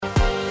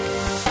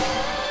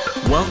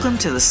Welcome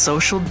to the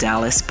Social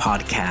Dallas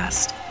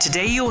podcast.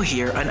 Today you'll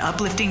hear an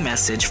uplifting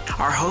message.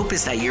 Our hope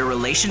is that your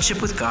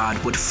relationship with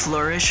God would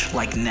flourish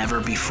like never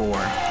before.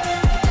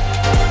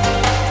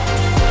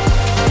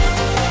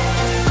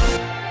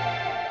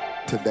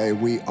 Today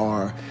we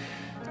are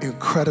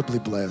incredibly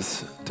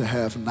blessed to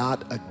have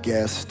not a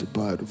guest,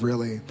 but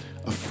really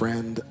a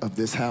friend of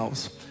this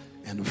house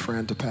and a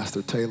friend to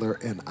Pastor Taylor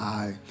and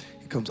I.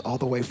 He comes all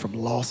the way from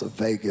Las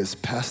Vegas.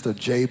 Pastor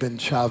Jabin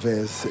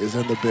Chavez is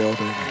in the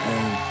building,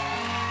 and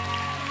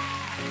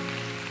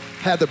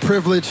had the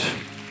privilege,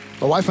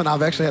 my wife and I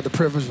have actually had the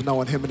privilege of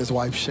knowing him and his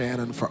wife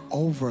Shannon for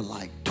over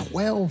like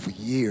 12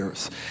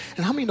 years.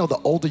 And how many know the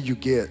older you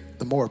get,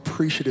 the more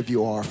appreciative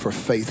you are for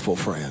faithful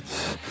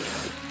friends?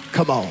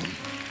 Come on,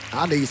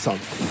 I need some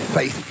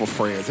faithful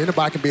friends.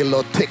 Anybody can be a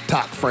little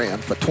TikTok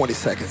friend for 20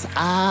 seconds.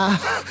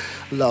 I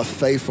love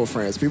faithful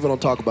friends. People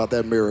don't talk about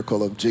that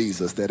miracle of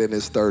Jesus, that in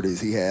his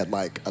 30s he had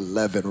like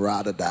 11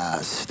 ride or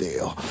dies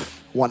still.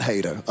 One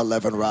hater,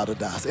 11 ride or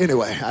dies.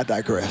 Anyway, I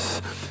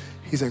digress.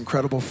 He's an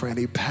incredible friend.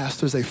 He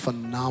pastors a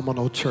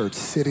phenomenal church,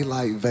 City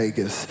Light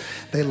Vegas.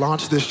 They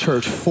launched this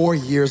church 4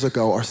 years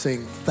ago, are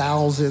seeing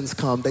thousands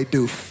come. They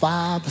do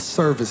 5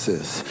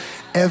 services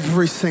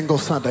every single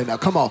Sunday. Now,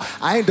 come on.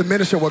 I ain't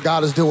diminishing what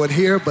God is doing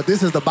here, but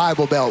this is the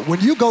Bible Belt. When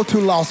you go to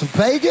Las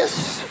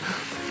Vegas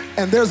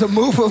and there's a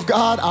move of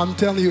God, I'm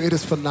telling you, it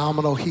is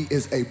phenomenal. He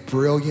is a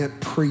brilliant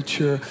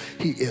preacher.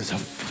 He is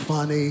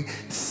funny,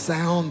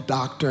 sound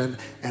doctrine,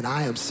 and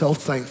I am so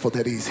thankful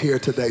that he's here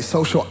today.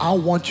 Social, I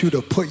want you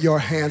to put your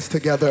hands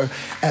together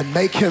and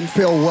make him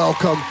feel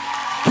welcome.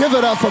 Give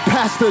it up for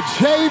Pastor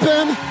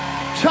Jabin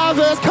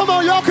Chavez. Come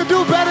on, y'all can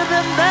do better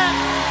than that.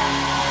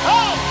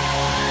 Oh!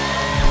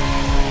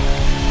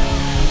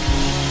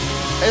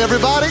 Hey,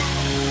 everybody.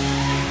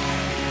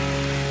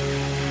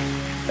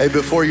 Hey,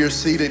 before you're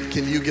seated,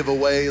 can you give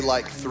away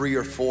like 3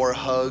 or 4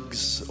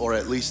 hugs or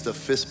at least a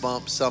fist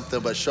bump, something,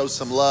 but show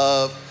some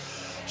love.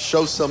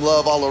 Show some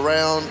love all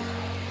around.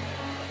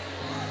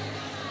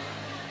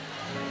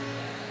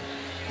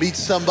 Meet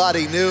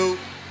somebody new.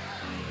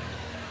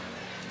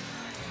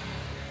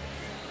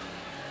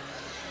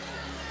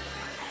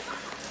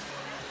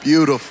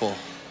 Beautiful.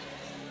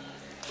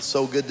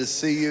 So good to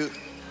see you.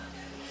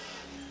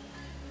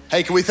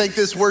 Hey, can we thank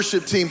this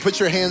worship team? Put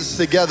your hands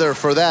together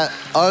for that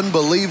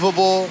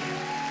unbelievable,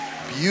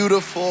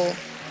 beautiful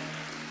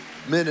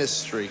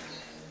ministry.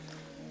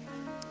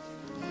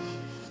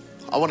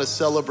 I want to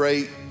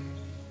celebrate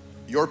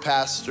your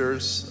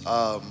pastors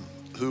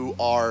who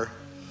are,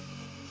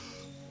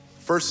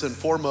 first and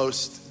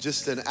foremost,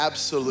 just an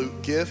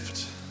absolute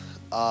gift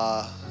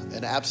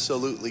and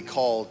absolutely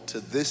called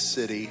to this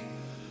city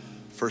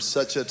for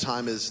such a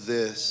time as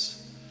this.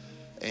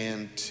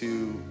 And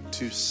to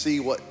see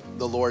what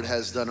the Lord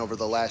has done over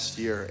the last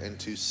year, and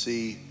to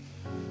see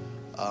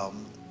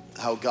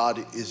how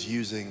God is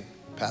using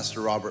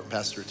Pastor Robert and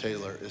Pastor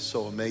Taylor is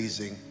so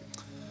amazing.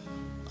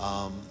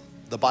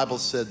 The Bible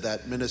said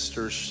that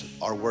ministers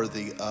are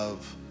worthy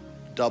of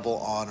double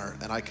honor,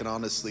 and I can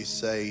honestly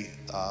say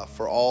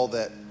for all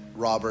that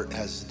Robert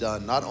has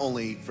done, not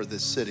only for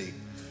this city,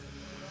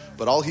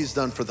 but all he's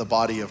done for the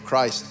body of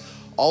Christ,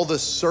 all the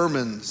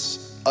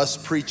sermons us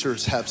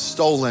preachers have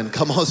stolen,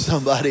 come on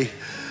somebody,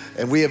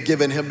 and we have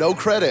given him no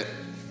credit.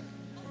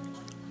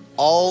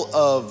 All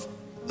of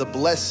the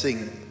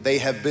blessing they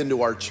have been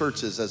to our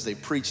churches as they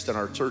preached in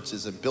our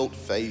churches and built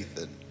faith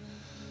and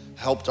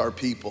helped our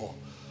people.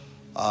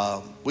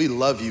 We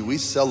love you, we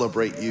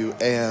celebrate you,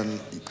 and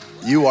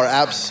you are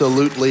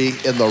absolutely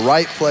in the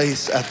right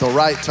place at the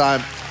right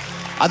time.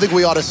 I think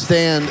we ought to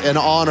stand and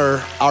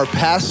honor our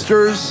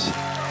pastors,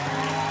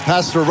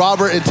 Pastor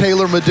Robert and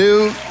Taylor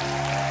Madu.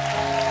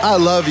 I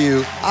love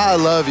you. I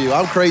love you.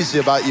 I'm crazy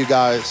about you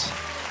guys.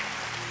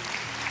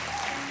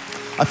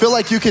 I feel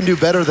like you can do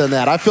better than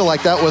that. I feel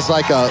like that was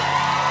like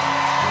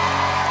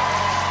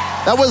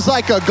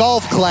a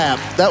golf clap.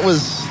 That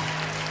was,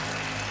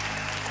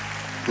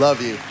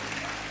 love you.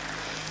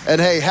 And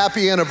hey,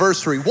 happy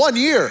anniversary. 1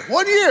 year,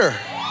 1 year.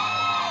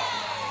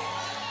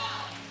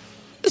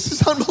 This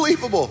is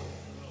unbelievable.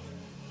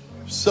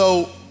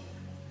 So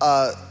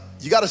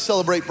you got to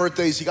celebrate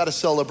birthdays. You got to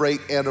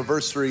celebrate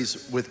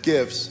anniversaries with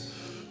gifts.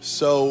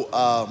 So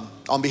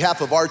on behalf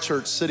of our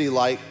church, City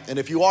Light, and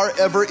if you are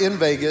ever in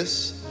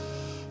Vegas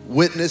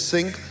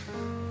witnessing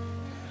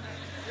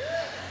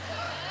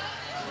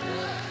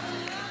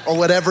or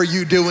whatever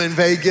you do in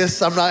Vegas,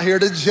 I'm not here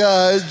to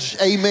judge,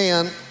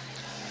 amen.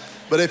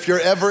 But if you're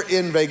ever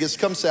in Vegas,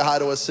 come say hi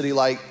to us, City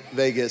Light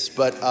Vegas.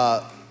 But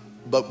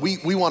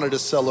we wanted to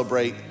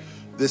celebrate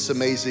this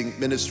amazing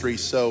ministry.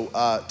 So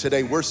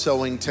today we're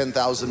sowing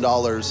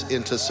 $10,000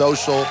 into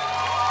social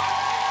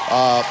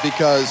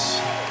because,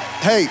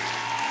 hey,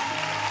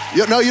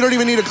 you don't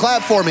even need to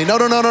clap for me. No.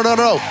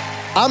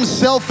 I'm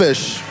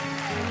selfish.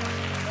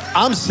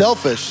 I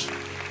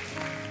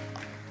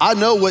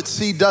know what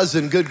seed does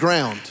in good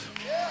ground.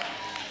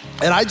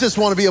 And I just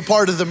want to be a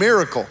part of the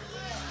miracle.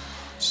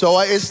 So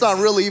it's not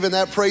really even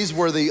that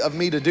praiseworthy of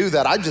me to do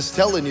that. I'm just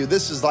telling you,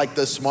 this is like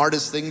the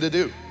smartest thing to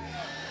do.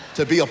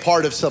 to be a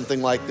part of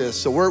something like this.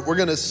 So we're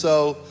gonna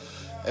sow,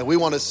 and we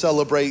wanna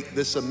celebrate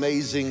this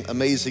amazing,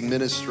 amazing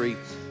ministry.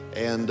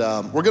 And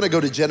we're gonna go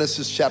to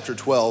Genesis chapter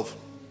 12.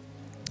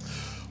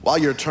 While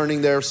you're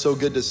turning there, so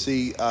good to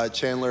see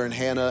Chandler and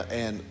Hannah,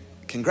 and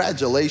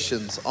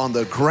congratulations on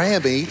the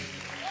Grammy.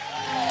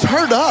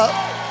 Turn up.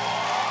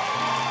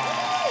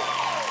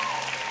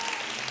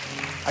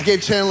 I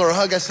gave Chandler a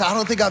hug. I said, I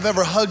don't think I've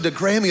ever hugged a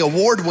Grammy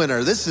Award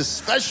winner. This is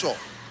special.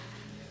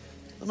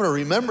 I'm gonna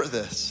remember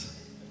this.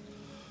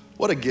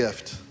 What a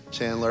gift,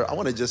 Chandler. I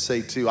wanna just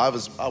say too, I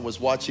was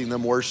watching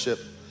them worship,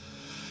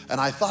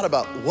 and I thought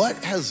about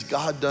what has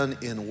God done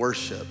in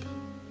worship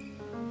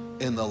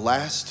in the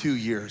last 2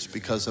 years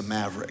because of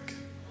Maverick.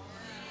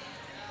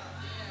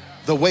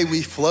 The way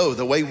we flow,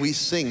 the way we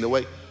sing,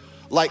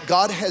 like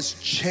God has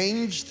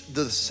changed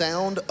the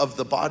sound of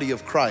the body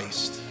of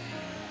Christ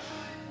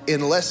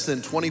in less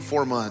than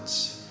 24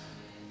 months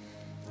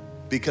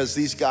because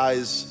these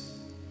guys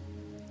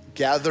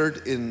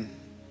gathered in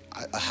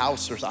a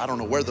house, or I don't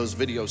know where those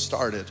videos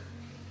started.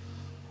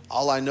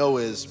 All I know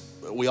is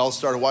we all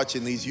started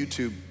watching these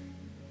YouTube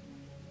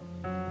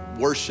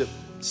worship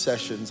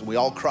sessions, and we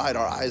all cried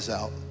our eyes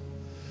out.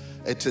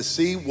 And to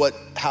see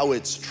how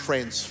it's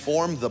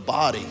transformed the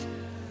body,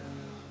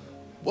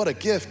 what a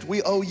gift.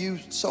 We owe you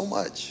so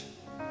much.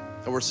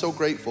 And we're so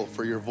grateful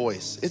for your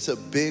voice. It's a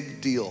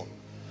big deal.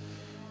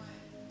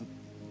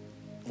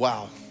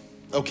 Wow.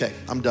 Okay,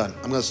 I'm done.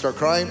 I'm gonna start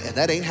crying, and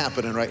that ain't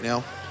happening right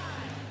now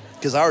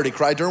because I already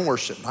cried during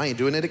worship. I ain't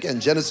doing it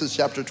again. Genesis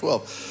chapter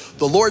 12.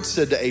 The Lord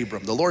said to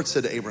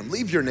Abram,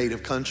 leave your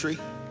native country,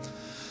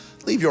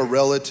 leave your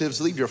relatives,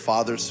 leave your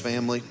father's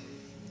family,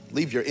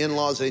 leave your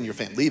in-laws and your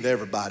family, leave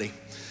everybody.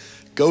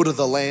 Go to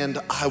the land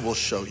I will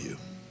show you.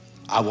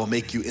 I will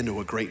make you into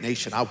a great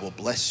nation. I will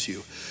bless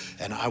you,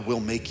 and I will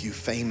make you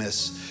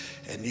famous,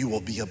 and you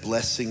will be a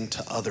blessing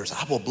to others.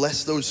 I will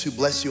bless those who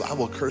bless you. I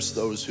will curse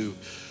those who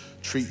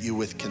treat you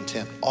with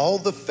contempt. All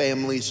the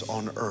families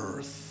on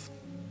earth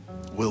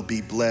will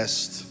be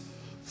blessed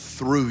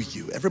through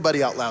you.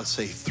 Everybody out loud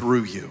say,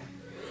 through you.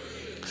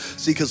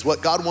 See, because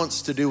what God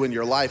wants to do in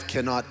your life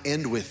cannot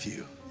end with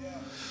you.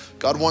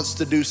 God wants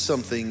to do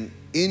something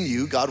in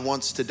you. God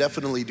wants to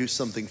definitely do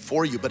something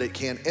for you, but it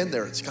can't end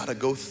there. It's got to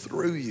go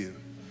through you.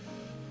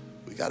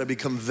 We got to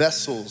become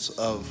vessels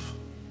of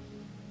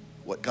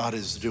what God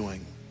is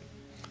doing.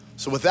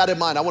 So with that in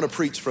mind, I want to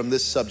preach from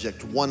this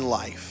subject, one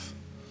life.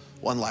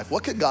 One life.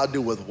 What could God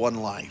do with one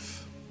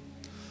life?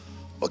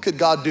 What could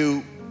God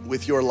do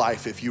with your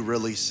life if you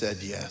really said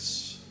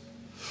yes?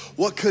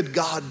 What could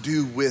God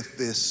do with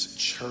this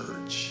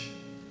church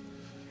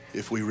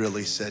if we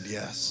really said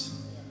yes?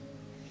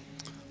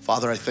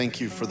 Father, I thank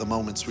you for the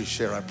moments we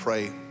share. I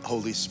pray,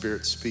 Holy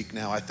Spirit, speak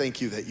now. I thank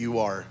you that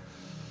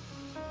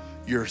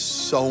you're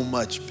so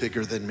much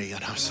bigger than me,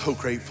 and I'm so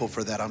grateful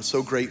for that. I'm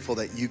so grateful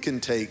that you can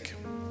take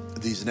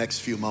these next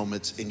few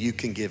moments and you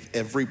can give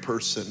every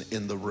person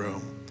in the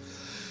room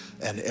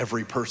and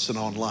every person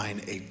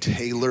online a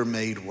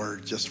tailor-made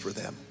word just for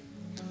them.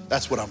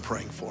 That's what I'm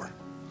praying for.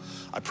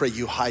 I pray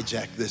you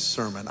hijack this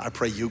sermon. I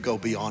pray you go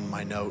beyond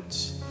my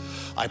notes.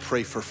 I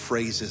pray for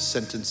phrases,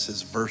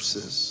 sentences,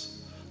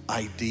 verses,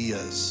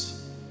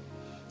 ideas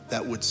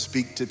that would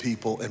speak to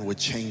people and would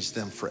change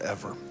them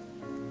forever.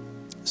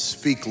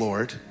 Speak,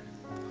 Lord.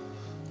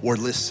 We're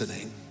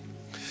listening.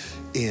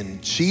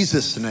 In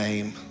Jesus'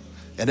 name.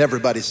 And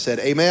everybody said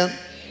amen.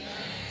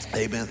 Amen.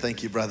 Amen.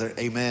 Thank you, brother.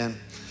 Amen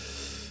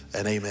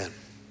and amen.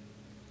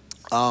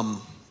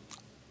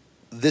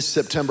 This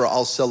September,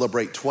 I'll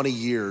celebrate 20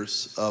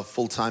 years of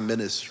full-time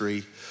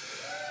ministry.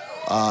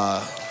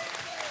 I'm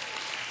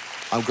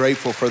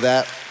grateful for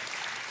that.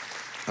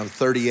 I'm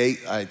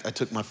 38. I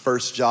took my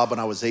first job when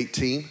I was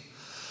 18.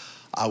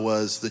 I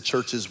was the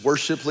church's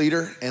worship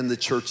leader and the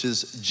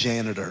church's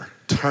janitor.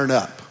 Turn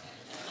up.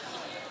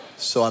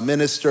 So I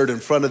ministered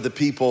in front of the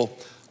people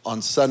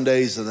on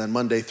Sundays, and then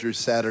Monday through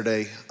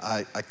Saturday,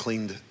 I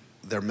cleaned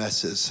their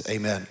messes.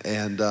 Amen.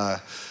 And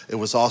it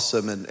was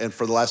awesome. And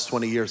for the last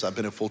 20 years, I've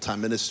been in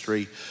full-time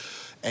ministry.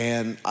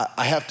 And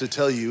I have to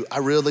tell you, I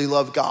really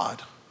love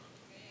God.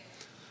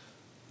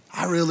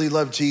 I really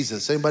love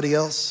Jesus. Anybody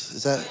else?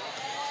 Is that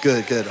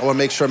good? Good. I want to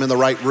make sure I'm in the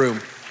right room.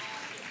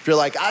 If you're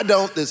like, I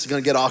don't, this is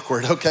going to get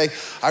awkward. Okay.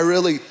 I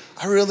really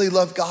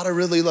love God. I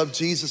really love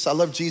Jesus. I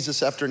love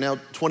Jesus after now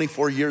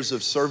 24 years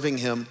of serving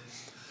him.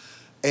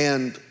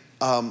 And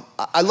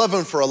I love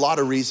him for a lot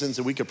of reasons,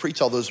 and we could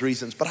preach all those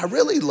reasons, but I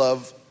really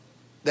love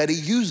that he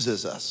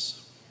uses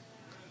us.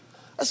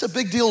 That's a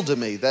big deal to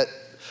me, that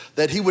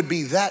he would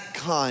be that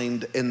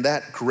kind and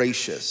that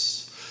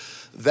gracious,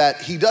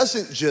 that he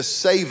doesn't just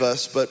save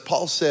us, but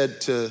Paul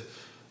said to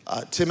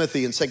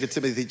Timothy in 2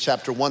 Timothy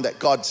chapter 1 that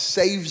God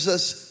saves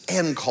us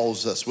and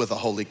calls us with a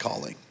holy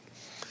calling.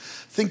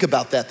 Think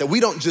about that we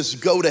don't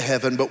just go to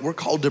heaven, but we're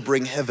called to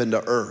bring heaven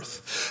to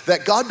earth.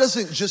 That God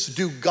doesn't just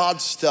do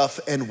God stuff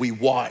and we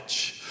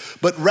watch,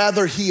 but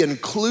rather he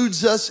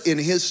includes us in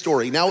his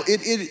story. Now,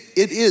 it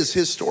is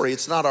his story.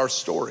 It's not our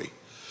story,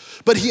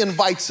 but he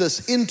invites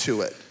us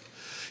into it.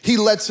 He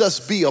lets us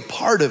be a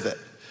part of it.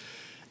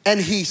 And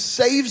he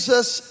saves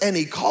us and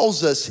he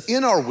calls us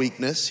in our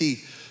weakness.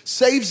 He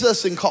saves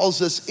us and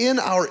calls us in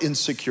our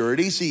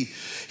insecurities.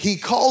 He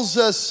calls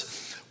us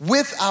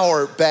with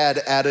our bad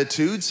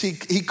attitudes.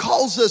 He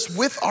calls us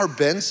with our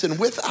bents and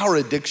with our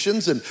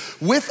addictions and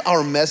with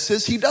our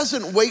messes. He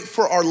doesn't wait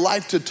for our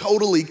life to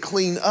totally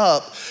clean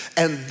up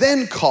and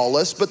then call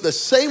us, but the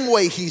same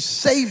way he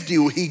saved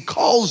you, he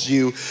calls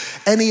you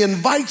and he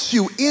invites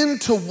you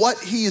into what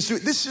he is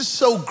doing. This is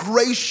so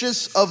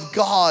gracious of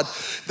God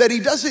that he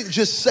doesn't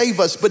just save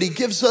us, but he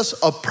gives us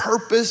a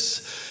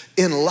purpose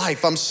in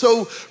life. I'm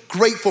so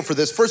grateful for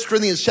this. 1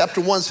 Corinthians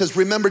chapter 1 says,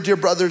 remember, dear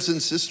brothers and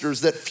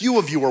sisters, that few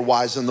of you were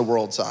wise in the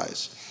world's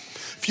eyes.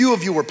 Few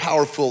of you were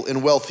powerful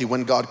and wealthy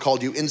when God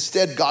called you.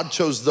 Instead, God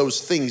chose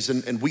those things,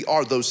 and we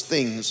are those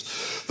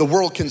things the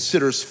world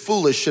considers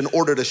foolish in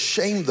order to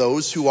shame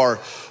those who are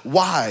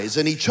wise.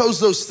 And he chose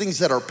those things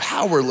that are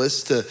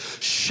powerless to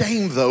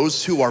shame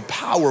those who are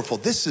powerful.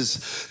 This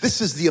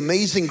is the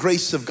amazing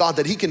grace of God,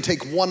 that he can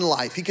take one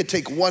life, he could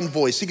take one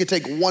voice, he could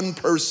take one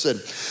person,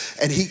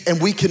 and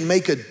we can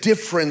make a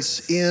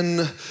difference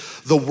in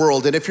the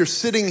world. And if you're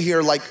sitting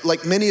here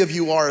like many of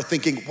you are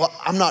thinking, well,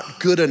 I'm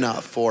not good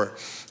enough, or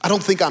I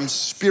don't think I'm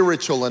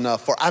spiritual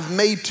enough, or I've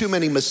made too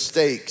many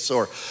mistakes,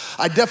 or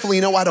I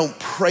definitely know I don't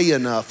pray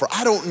enough, or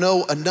I don't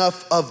know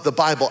enough of the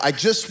Bible. I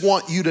just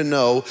want you to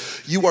know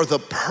you are the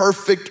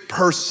perfect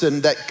person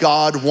that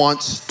God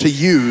wants to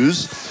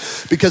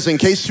use. Because in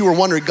case you were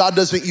wondering, God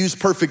doesn't use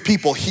perfect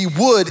people. He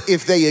would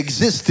if they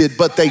existed,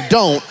 but they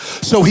don't,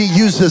 so he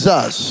uses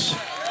us.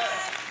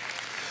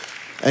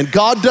 And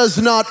God does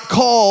not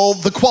call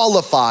the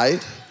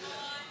qualified,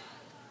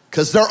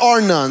 because there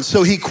are none.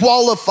 So he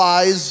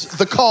qualifies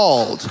the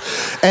called.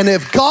 And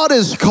if God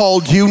has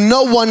called you,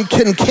 no one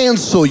can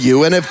cancel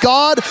you. And if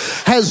God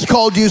has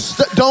called you,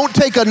 don't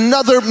take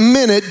another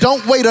minute,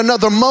 don't wait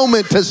another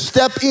moment to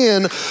step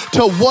in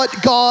to what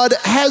God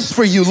has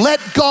for you. Let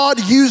God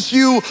use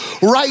you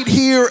right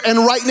here and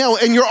right now.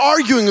 And you're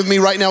arguing with me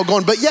right now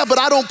going, but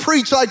I don't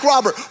preach like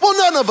Robert. Well,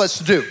 none of us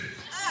do.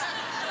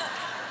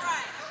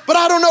 But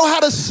I don't know how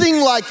to sing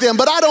like them.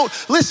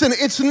 Listen,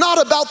 it's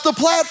not about the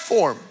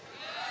platform.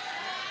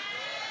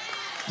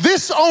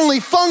 This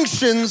only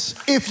functions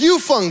if you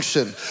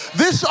function.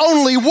 This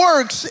only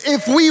works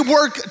if we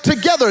work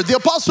together. The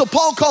Apostle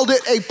Paul called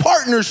it a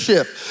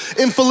partnership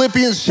in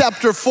Philippians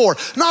chapter 4.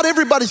 Not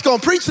everybody's going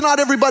to preach, not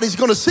everybody's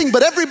going to sing,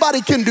 but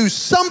everybody can do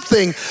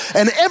something,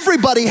 and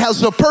everybody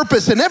has a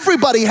purpose, and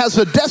everybody has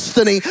a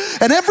destiny,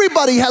 and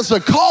everybody has a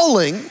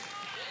calling.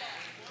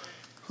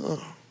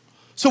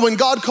 So when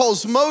God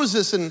calls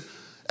Moses in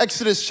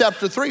Exodus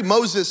chapter 3,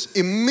 Moses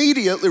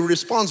immediately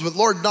responds with,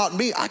 Lord, not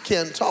me, I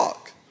can't talk.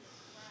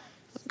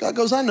 God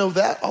goes, I know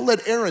that. I'll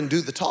let Aaron do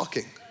the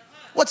talking.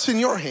 What's in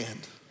your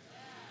hand?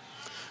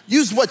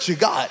 Use what you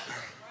got.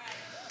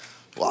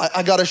 Well,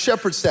 I got a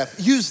shepherd's staff.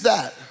 Use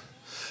that.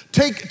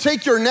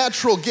 Take your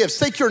natural gifts,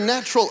 take your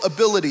natural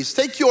abilities,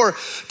 take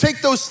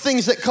those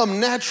things that come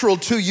natural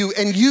to you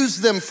and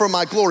use them for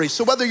my glory.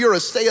 So whether you're a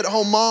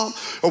stay-at-home mom,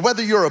 or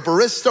whether you're a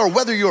barista, or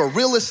whether you're a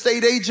real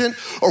estate agent,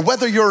 or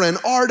whether you're an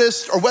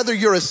artist, or whether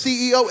you're a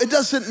CEO, it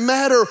doesn't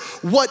matter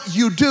what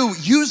you do.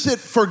 Use it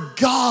for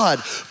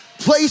God.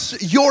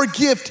 Place your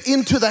gift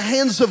into the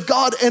hands of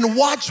God and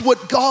watch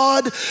what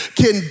God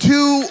can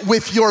do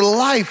with your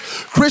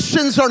life.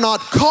 Christians are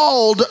not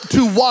called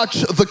to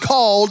watch the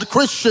called.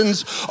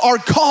 Christians are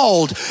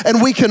called,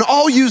 and we can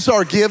all use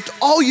our gift,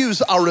 all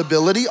use our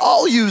ability,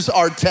 all use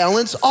our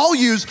talents, all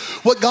use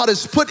what God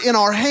has put in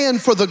our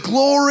hand for the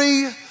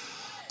glory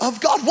of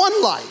God.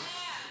 One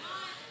life.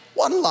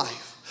 One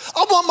life.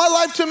 I want my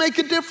life to make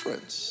a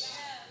difference.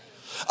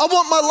 I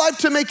want my life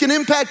to make an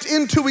impact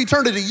into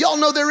eternity. Y'all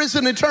know there is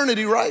an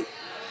eternity, right?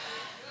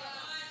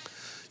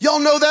 Y'all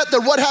know that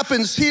what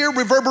happens here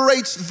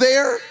reverberates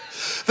there,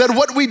 that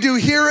what we do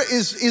here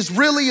is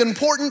really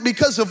important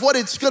because of what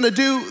it's gonna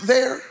do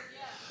there.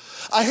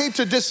 I hate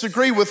to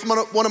disagree with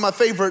one of my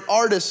favorite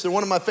artists and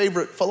one of my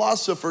favorite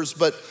philosophers,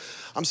 but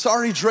I'm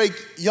sorry, Drake,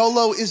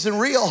 YOLO isn't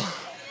real.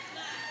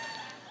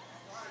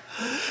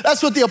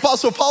 That's what the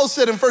Apostle Paul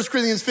said in 1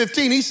 Corinthians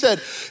 15. He said,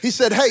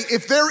 hey,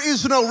 if there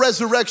is no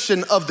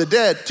resurrection of the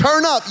dead,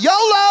 turn up,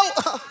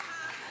 YOLO.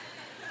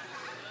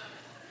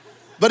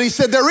 But he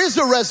said, there is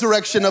a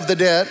resurrection of the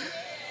dead.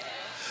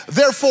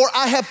 Therefore,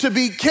 I have to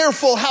be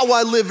careful how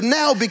I live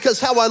now,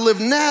 because how I live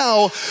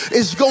now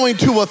is going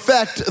to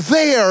affect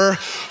there.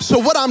 So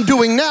what I'm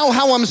doing now,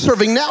 how I'm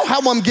serving now,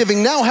 how I'm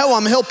giving now, how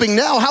I'm helping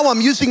now, how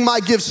I'm using my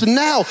gifts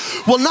now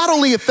will not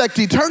only affect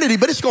eternity,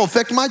 but it's going to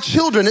affect my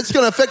children. It's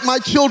going to affect my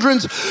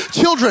children's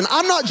children.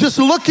 I'm not just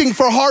looking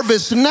for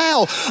harvest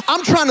now.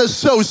 I'm trying to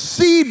sow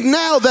seed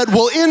now that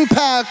will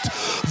impact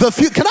the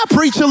future. Can I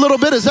preach a little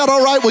bit? Is that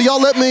all right? Will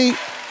y'all let me?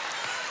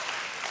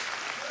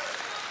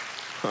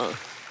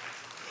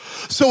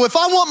 So if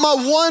I want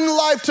my one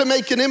life to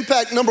make an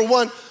impact, number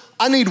one,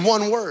 I need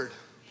one word.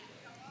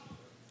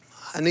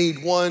 I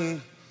need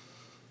one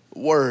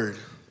word.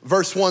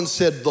 Verse 1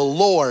 said, the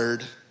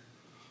Lord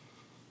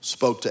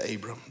spoke to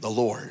Abram. The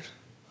Lord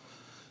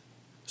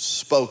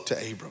spoke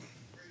to Abram.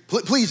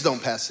 Please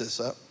don't pass this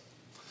up.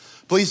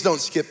 Please don't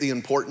skip the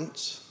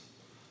importance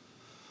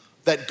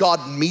that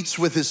God meets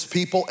with his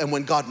people, and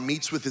when God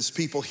meets with his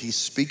people, he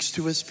speaks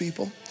to his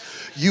people.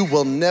 You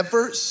will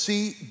never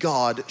see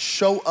God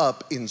show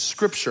up in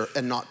scripture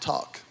and not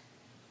talk.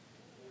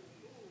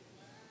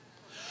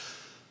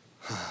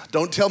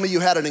 Don't tell me you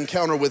had an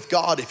encounter with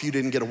God if you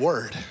didn't get a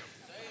word.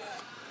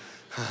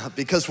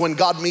 Because when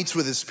God meets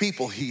with his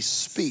people, he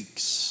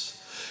speaks.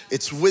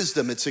 It's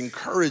wisdom, it's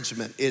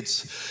encouragement,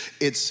 it's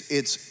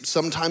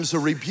sometimes a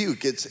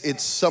rebuke,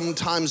 it's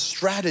sometimes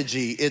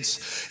strategy,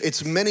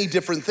 it's many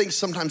different things.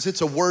 Sometimes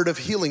it's a word of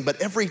healing,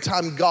 but every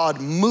time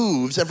God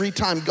moves, every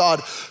time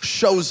God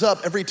shows up,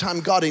 every time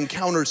God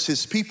encounters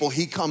his people,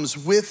 he comes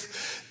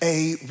with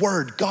a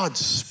word. God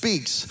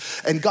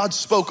speaks, and God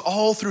spoke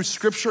all through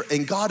scripture,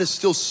 and God is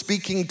still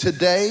speaking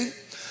today.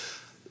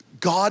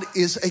 God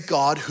is a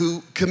God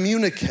who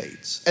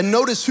communicates. And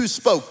notice who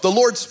spoke. The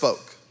Lord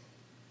spoke.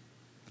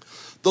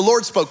 The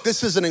Lord spoke.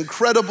 This is an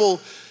incredible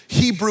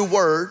Hebrew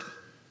word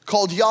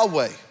called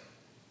Yahweh.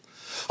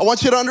 I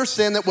want you to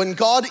understand that when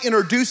God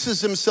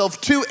introduces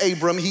himself to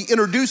Abram, he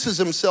introduces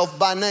himself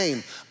by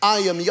name. I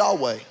am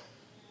Yahweh.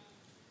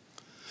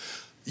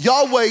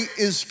 Yahweh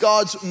is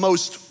God's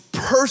most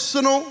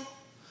personal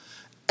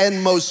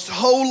and most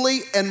holy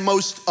and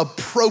most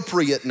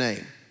appropriate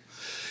name.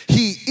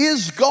 He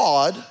is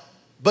God,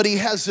 but he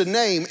has a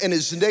name, and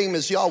his name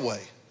is Yahweh.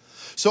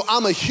 So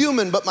I'm a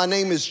human, but my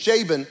name is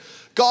Jabin.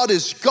 God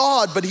is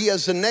God, but he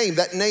has a name.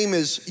 That name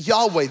is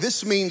Yahweh.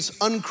 This means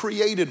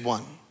uncreated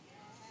one,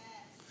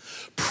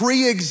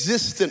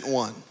 pre-existent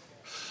one.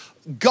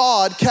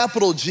 God,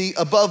 capital G,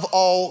 above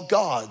all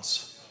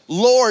gods.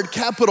 Lord,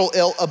 capital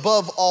L,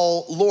 above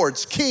all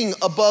lords. King,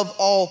 above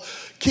all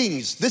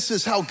kings. This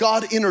is how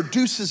God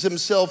introduces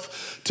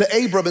himself to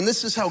Abram, and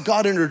this is how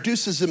God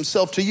introduces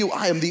himself to you.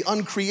 I am the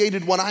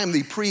uncreated one. I am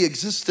the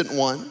pre-existent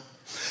one.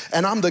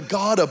 And I'm the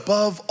God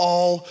above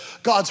all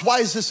gods. Why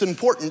is this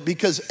important?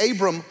 Because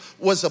Abram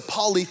was a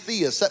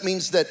polytheist. That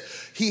means that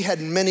he had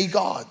many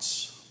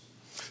gods.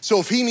 So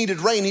if he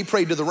needed rain, he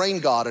prayed to the rain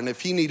god. And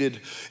if he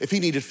needed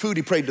food,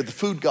 he prayed to the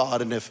food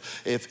god. And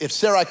if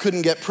Sarai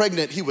couldn't get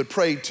pregnant, he would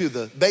pray to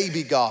the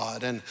baby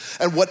god. And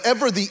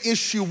whatever the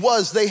issue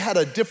was, they had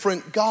a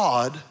different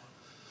God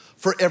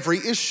for every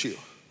issue.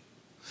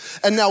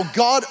 And now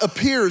God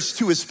appears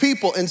to his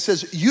people and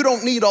says, you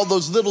don't need all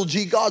those little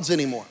g gods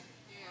anymore.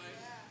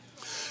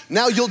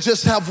 Now you'll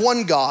just have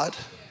one God,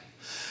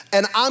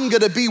 and I'm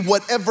gonna be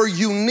whatever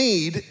you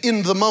need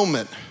in the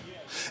moment.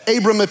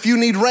 Abram, if you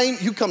need rain,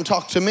 you come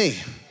talk to me.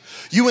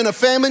 You in a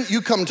famine, you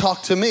come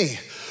talk to me.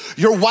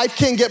 Your wife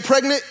can't get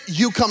pregnant,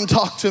 you come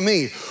talk to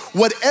me.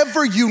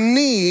 Whatever you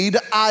need,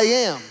 I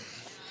am.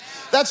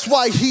 That's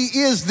why he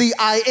is the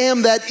I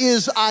am that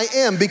is I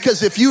am.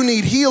 Because if you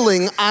need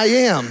healing, I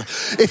am.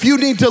 If you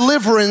need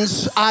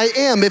deliverance, I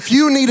am. If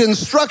you need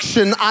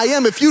instruction, I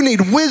am. If you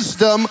need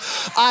wisdom,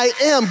 I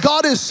am.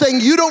 God is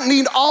saying you don't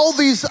need all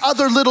these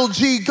other little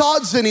g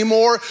gods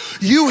anymore.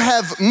 You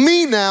have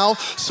me now.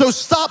 So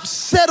stop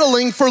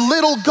settling for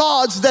little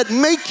gods that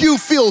make you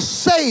feel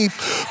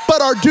safe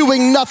but are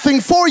doing nothing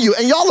for you.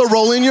 And y'all are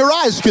rolling your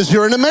eyes because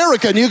you're in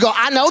America and you go,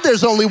 I know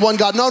there's only one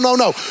God.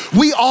 No.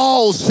 We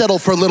all settle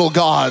for little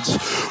gods.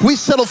 We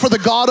settle for the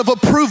God of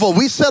approval.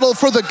 We settle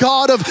for the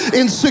God of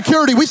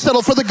insecurity. We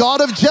settle for the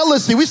God of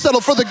jealousy. We settle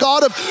for the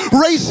God of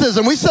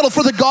racism. We settle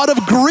for the God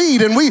of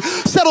greed. And we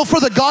settle for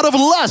the God of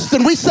lust.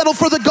 And we settle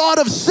for the God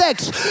of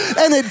sex.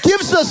 And it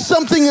gives us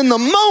something in the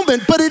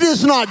moment, but it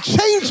is not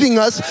changing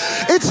us.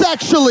 It's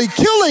actually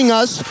killing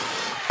us.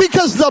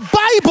 Because the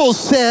Bible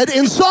said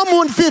in Psalm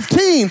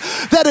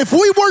 115 that if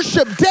we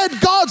worship dead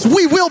gods,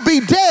 we will be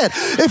dead.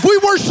 If we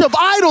worship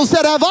idols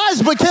that have eyes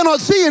but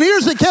cannot see, and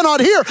ears that cannot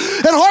hear,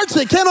 and hearts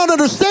that cannot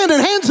understand, and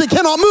hands that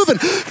cannot move,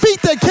 and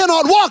feet that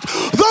cannot walk,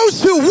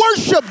 those who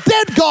worship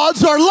dead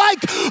gods are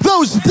like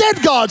those dead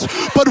gods.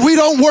 But we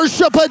don't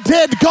worship a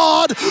dead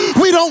God.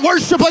 We don't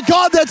worship a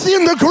God that's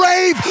in the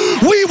grave.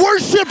 We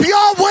worship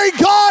Yahweh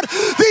God,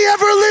 the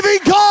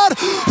ever-living God,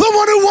 the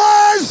one who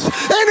was,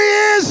 and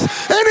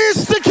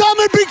is to come,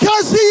 and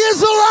because he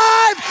is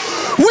alive,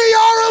 we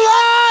are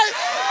alive.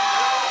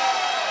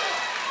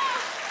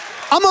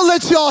 I'm gonna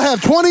let y'all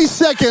have 20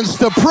 seconds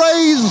to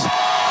praise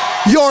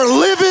your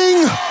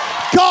living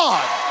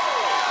God.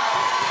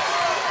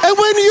 And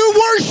when you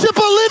worship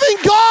a living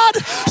God,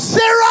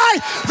 Sarai,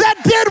 that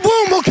dead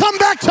womb will come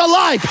back to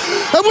life.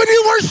 And when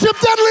you worship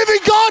that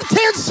living God,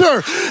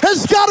 cancer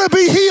has got to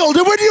be healed.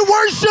 And when you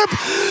worship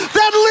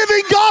that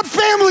living God,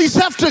 families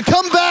have to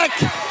come back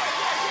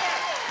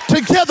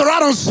together. I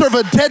don't serve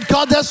a dead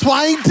God, that's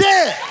why I ain't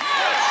dead.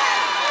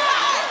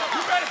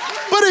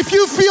 But if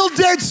you feel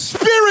dead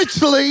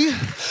spiritually,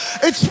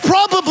 it's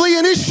probably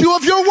an issue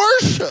of your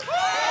worship.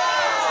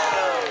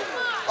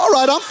 All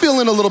right, I'm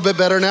feeling a little bit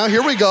better now.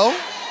 Here we go.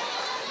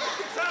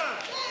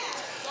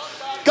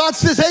 God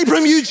says,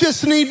 Abram, you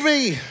just need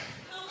me.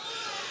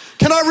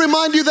 Can Can I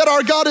remind you that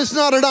our God is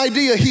not an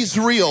idea, he's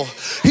real.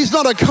 He's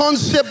not a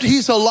concept,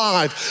 he's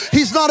alive.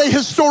 He's not a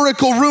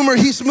historical rumor,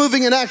 he's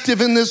moving and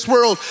active in this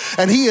world.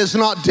 And he is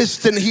not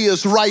distant, he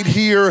is right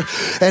here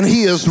and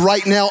he is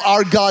right now.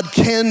 Our God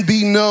can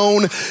be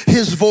known,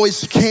 his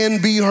voice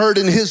can be heard,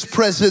 and his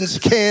presence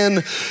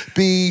can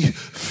be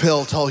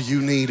felt. All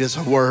you need is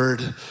a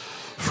word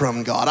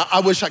from God. I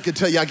wish I could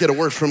tell you I get a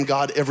word from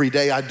God every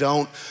day. I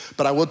don't,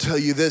 but I will tell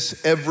you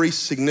this: every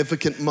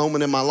significant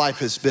moment in my life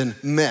has been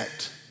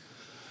met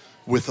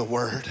with a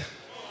word.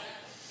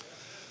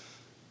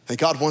 And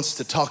God wants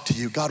to talk to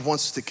you. God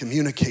wants to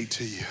communicate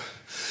to you.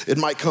 It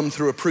might come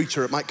through a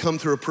preacher. It might come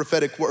through a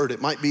prophetic word. It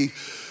might be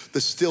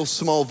the still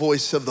small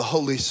voice of the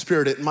Holy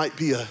Spirit. It might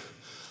be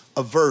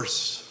a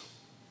verse.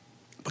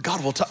 But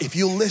God will talk. If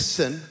you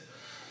listen,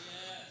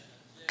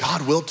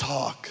 God will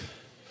talk.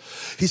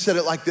 He said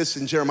it like this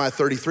in Jeremiah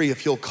 33,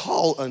 if you'll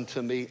call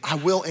unto me, I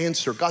will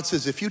answer. God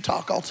says, if you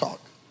talk, I'll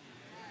talk.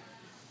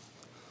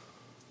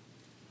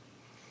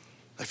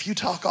 If you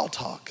talk, I'll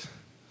talk.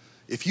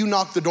 If you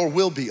knock, the door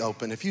will be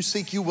open. If you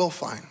seek, you will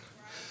find.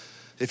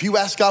 If you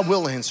ask, I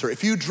will answer.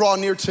 If you draw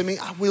near to me,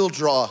 I will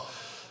draw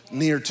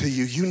near to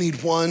you. You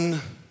need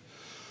one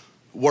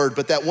word,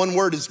 but that one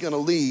word is gonna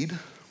lead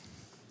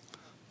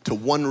to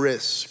one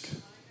risk.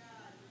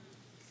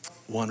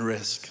 One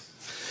risk.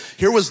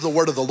 Here was the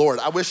word of the Lord.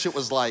 I wish it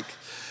was like,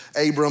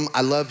 Abram,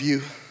 I love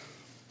you.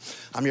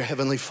 I'm your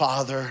heavenly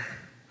Father.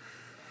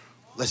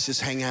 Let's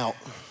just hang out.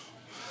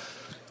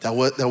 That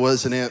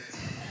wasn't it.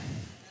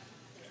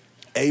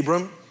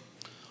 Abram,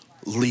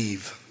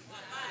 leave.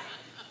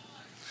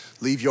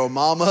 Leave your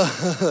mama,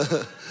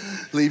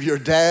 leave your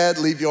dad,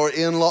 leave your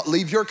in-law,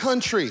 leave your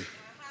country.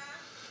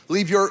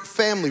 Leave your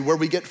family where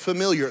we get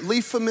familiar.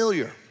 Leave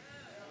familiar.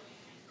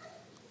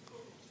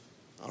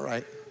 All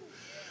right.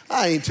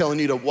 I ain't telling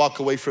you to walk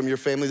away from your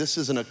family. This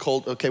isn't a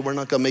cult. Okay, we're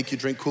not gonna make you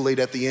drink Kool-Aid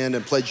at the end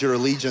and pledge your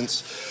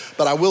allegiance.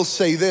 But I will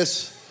say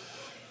this: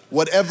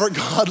 whatever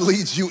God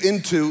leads you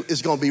into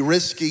is gonna be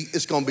risky,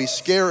 it's gonna be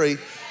scary,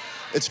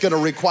 it's gonna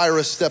require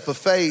a step of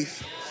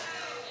faith.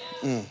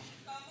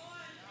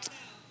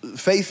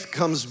 Faith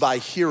comes by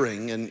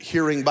hearing, and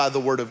hearing by the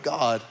word of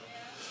God.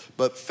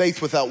 But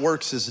faith without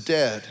works is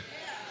dead.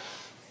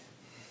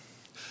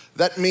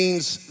 That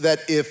means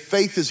that if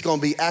faith is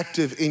gonna be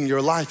active in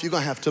your life, you're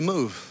gonna have to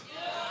move.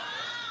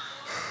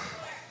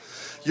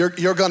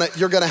 You're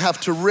gonna have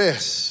to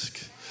risk.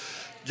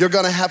 You're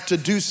gonna have to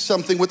do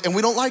something with, and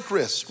we don't like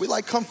risk, we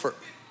like comfort.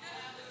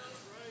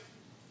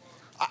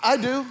 I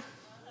do.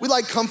 We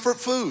like comfort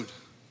food.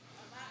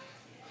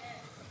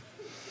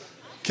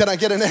 Can I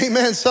get an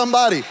amen,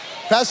 somebody?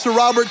 Pastor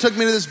Robert took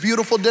me to this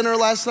beautiful dinner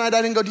last night.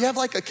 I didn't go, do you have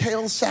like a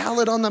kale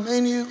salad on the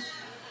menu?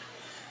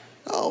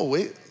 No,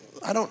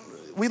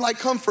 we like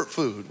comfort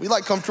food. We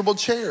like comfortable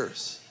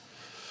chairs.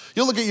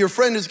 You'll look at your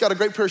friend who's got a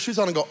great pair of shoes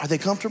on and go, are they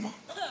comfortable?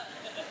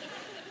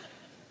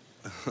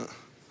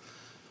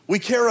 We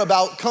care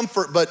about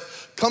comfort, but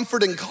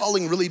comfort and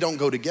calling really don't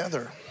go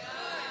together.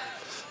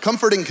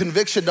 Comfort and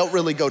conviction don't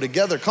really go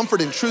together.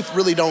 Comfort and truth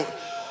really don't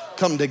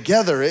come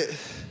together.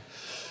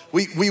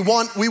 We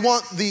want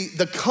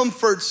the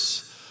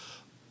comforts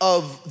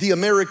of the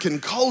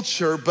American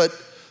culture, but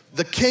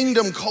the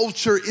kingdom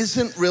culture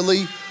isn't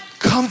really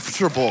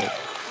comfortable.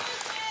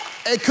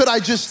 And could I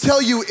just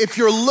tell you, if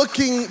you're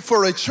looking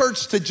for a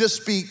church to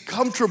just be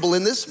comfortable,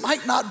 and this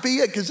might not be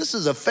it, because this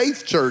is a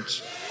faith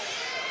church.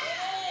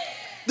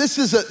 This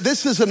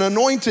is an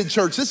anointed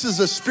church. This is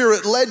a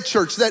spirit-led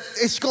church that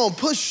it's gonna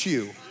push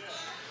you.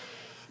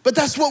 But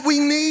that's what we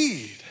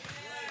need.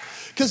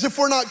 Because if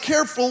we're not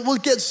careful, we'll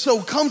get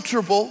so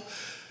comfortable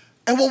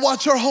and we'll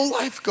watch our whole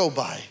life go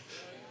by.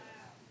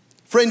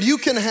 Friend, you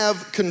can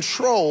have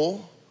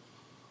control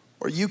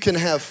or you can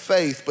have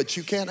faith, but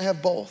you can't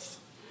have both.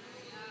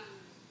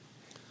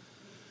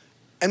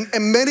 And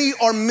many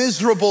are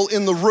miserable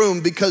in the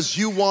room because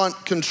you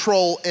want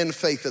control and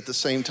faith at the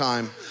same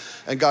time.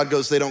 And God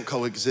goes, they don't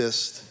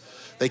coexist.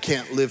 They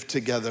can't live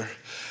together.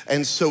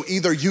 And so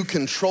either you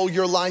control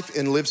your life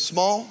and live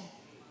small,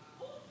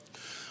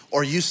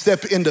 or you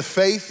step into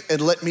faith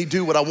and let me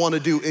do what I want to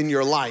do in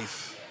your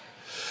life.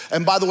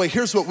 And by the way,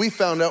 here's what we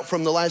found out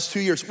from the last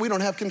 2 years. We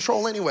don't have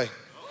control anyway.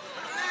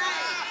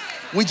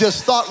 We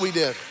just thought we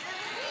did.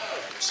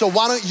 So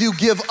why don't you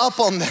give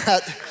up on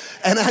that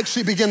and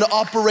actually begin to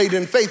operate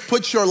in faith?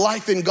 Put your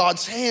life in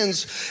God's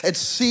hands and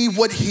see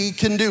what he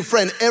can do.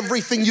 Friend,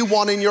 everything you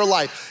want in your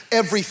life,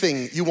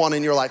 everything you want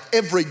in your life,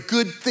 every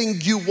good thing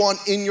you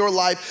want in your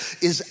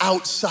life is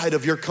outside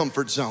of your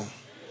comfort zone.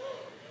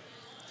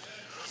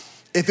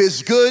 If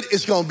it's good,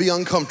 it's gonna be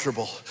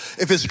uncomfortable.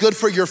 If it's good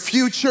for your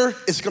future,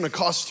 it's gonna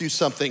cost you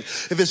something.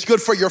 If it's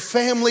good for your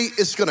family,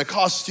 it's gonna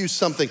cost you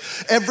something.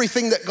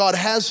 Everything that God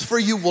has for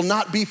you will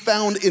not be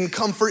found in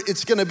comfort.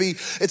 It's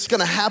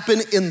gonna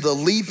happen in the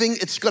leaving.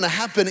 It's gonna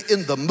happen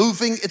in the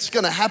moving. It's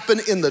gonna happen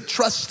in the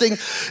trusting.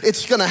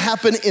 It's gonna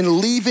happen in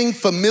leaving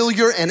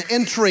familiar and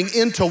entering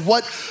into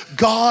what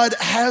God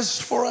has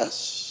for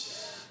us.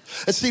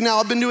 And see, now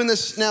I've been doing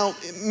this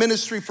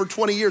ministry for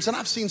 20 years, and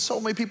I've seen so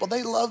many people,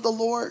 they love the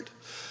Lord,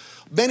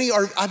 Many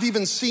I've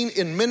even seen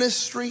in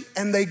ministry,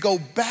 and they go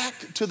back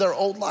to their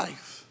old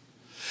life.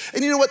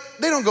 And you know what?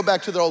 They don't go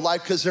back to their old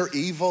life because they're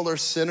evil or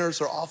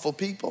sinners or awful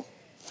people.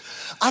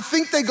 I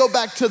think they go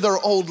back to their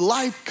old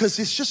life because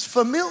it's just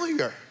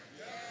familiar.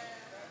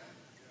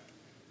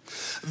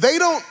 They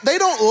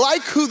don't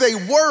like who they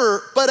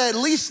were, but at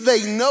least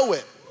they know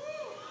it.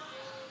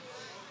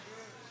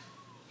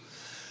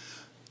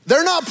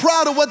 They're not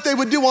proud of what they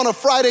would do on a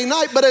Friday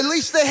night, but at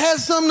least they had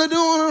something to do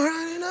on a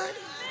Friday night.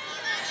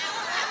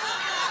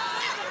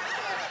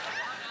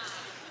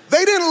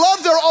 They didn't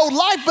love their old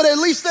life, but at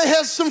least they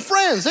had some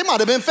friends. They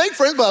might have been fake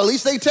friends, but at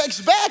least they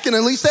text back and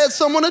at least they had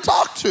someone to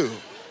talk to.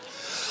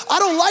 I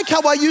don't like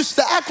how I used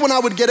to act when I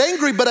would get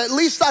angry, but at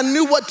least I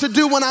knew what to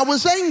do when I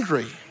was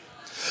angry.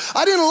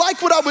 I didn't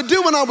like what I would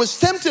do when I was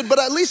tempted, but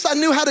at least I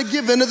knew how to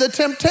give into the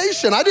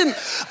temptation. I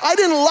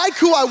didn't like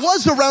who I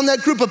was around that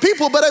group of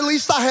people, but at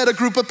least I had a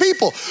group of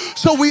people.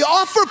 So we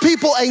offer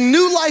people a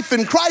new life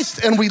in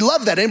Christ, and we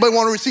love that. Anybody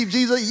want to receive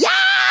Jesus?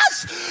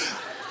 Yes!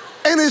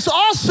 And it's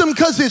awesome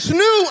because it's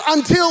new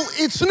until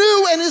it's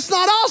new and it's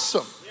not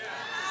awesome.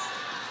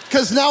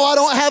 Because now I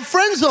don't have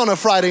friends on a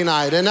Friday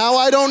night, and now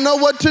I don't know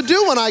what to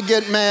do when I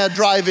get mad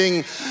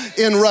driving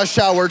in rush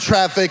hour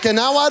traffic, and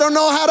now I don't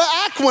know how to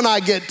act when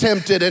I get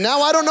tempted, and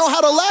now I don't know how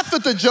to laugh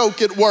at the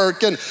joke at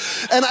work, and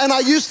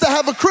I used to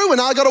have a crew, and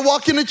now I got to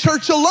walk into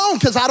church alone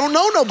because I don't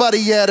know nobody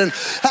yet, and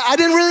I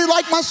didn't really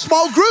like my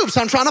small groups.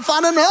 I'm trying to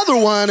find another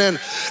one, and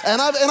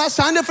I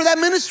signed up for that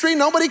ministry.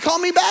 Nobody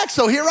called me back,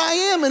 so here I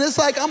am, and it's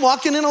like I'm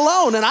walking in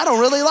alone, and I don't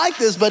really like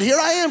this, but here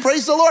I am.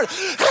 Praise the Lord.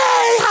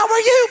 Hey, how are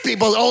you?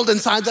 People holding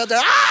signs out there.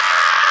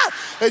 Ah!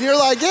 And you're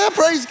like, yeah,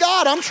 praise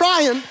God, I'm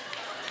trying.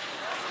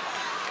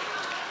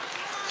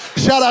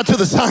 Shout out to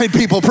the sign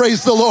people,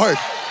 praise the Lord.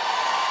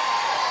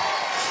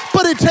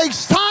 But it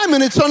takes time,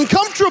 and it's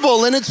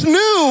uncomfortable, and it's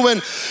new,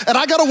 and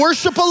I gotta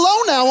worship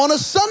alone now on a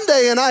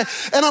Sunday, and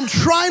I'm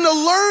trying to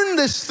learn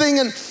this thing,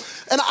 and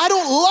I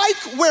don't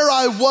like where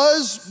I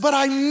was, but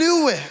I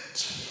knew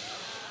it.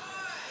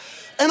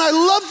 And I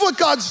love what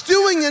God's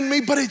doing in me,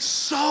 but it's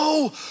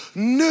so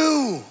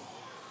new.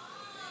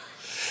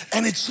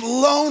 And it's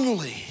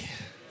lonely.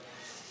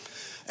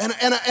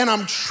 And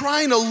I'm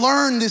trying to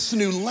learn this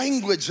new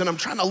language, and I'm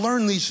trying to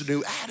learn these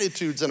new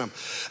attitudes, and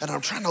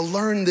I'm trying to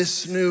learn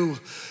this new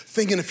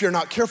thing. And if you're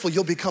not careful,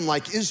 you'll become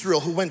like Israel,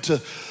 who went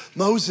to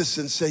Moses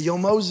and said, yo,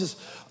 Moses,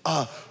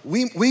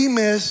 we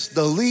miss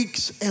the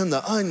leeks and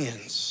the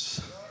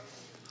onions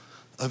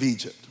of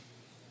Egypt.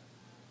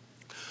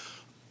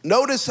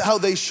 Notice how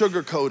they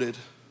sugarcoated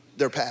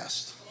their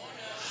past.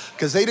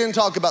 Because they didn't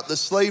talk about the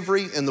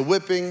slavery and the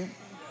whipping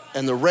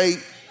and the rape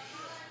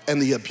and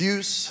the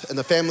abuse and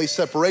the family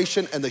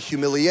separation and the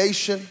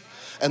humiliation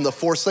and the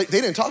forced slavery.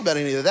 They didn't talk about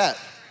any of that.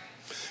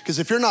 Because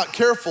if you're not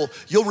careful,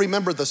 you'll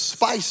remember the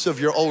spice of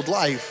your old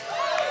life.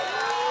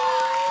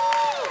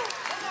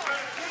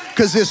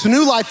 Because this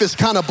new life is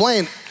kind of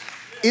bland.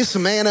 It's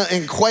manna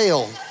and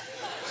quail.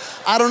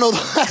 I don't know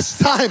the last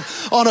time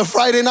on a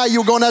Friday night you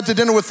were going out to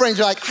dinner with friends,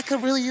 you're like, I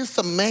could really use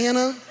some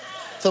manna,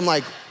 some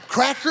like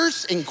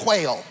crackers and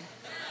quail.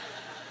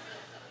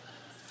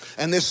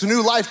 And this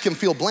new life can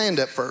feel bland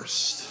at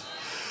first.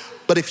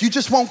 But if you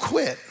just won't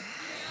quit,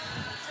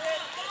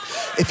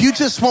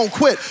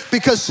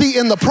 because see,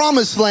 in the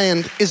promised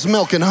land is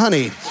milk and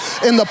honey.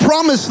 In the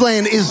promised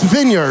land is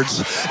vineyards.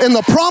 In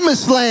the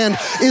promised land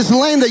is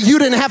land that you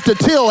didn't have to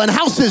till, and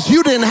houses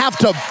you didn't have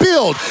to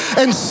build,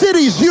 and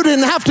cities you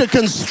didn't have to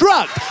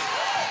construct.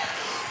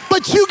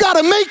 But you got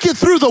to make it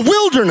through the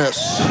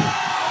wilderness.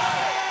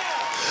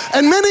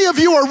 And many of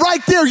you are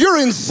right there. You're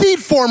in seed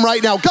form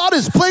right now. God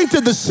has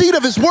planted the seed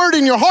of his word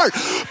in your heart,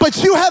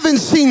 but you haven't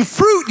seen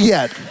fruit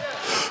yet.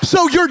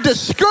 So you're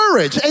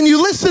discouraged, and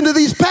you listen to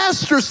these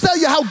pastors tell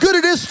you how good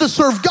it is to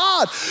serve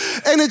God.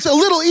 And it's a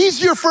little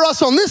easier for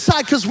us on this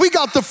side because we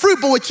got the fruit.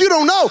 But what you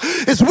don't know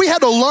is we had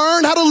to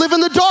learn how to live in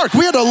the dark.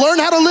 We had to learn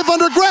how to live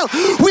underground.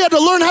 We had to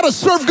learn how to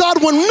serve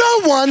God when no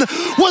one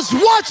was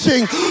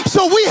watching.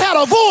 So we had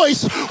a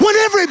voice when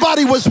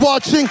everybody was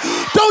watching.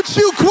 Don't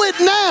you quit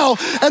now.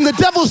 And the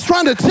devil's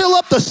trying to till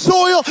up the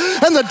soil,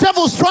 and the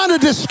devil's trying to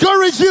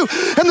discourage you,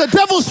 and the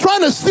devil's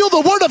trying to steal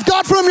the word of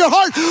God from your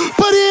heart.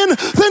 But in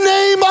the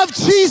name of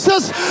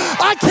Jesus,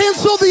 I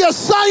cancel the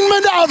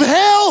assignment of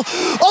hell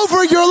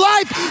over your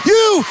life.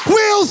 You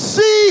will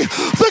see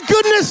the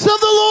goodness of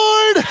the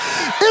Lord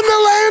in the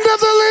land of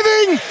the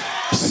living.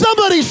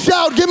 Somebody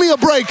shout, give me a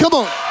break. Come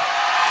on.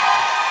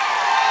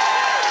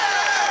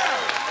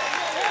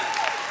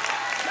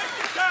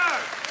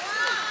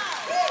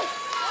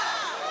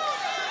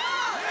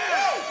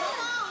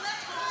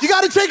 You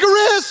got to take a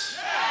risk.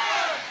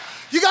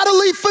 You got to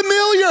leave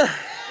familiar.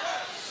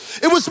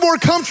 It was more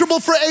comfortable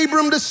for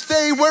Abram to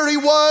stay where he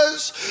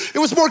was. It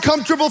was more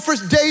comfortable for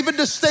David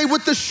to stay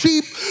with the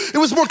sheep. It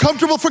was more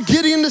comfortable for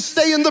Gideon to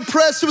stay in the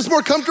press. It was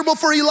more comfortable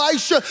for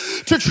Elisha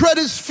to tread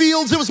his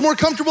fields. It was more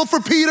comfortable for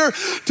Peter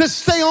to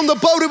stay on the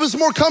boat. It was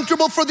more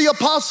comfortable for the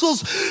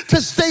apostles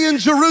to stay in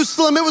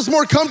Jerusalem. It was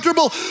more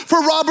comfortable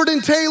for Robert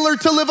and Taylor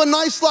to live a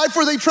nice life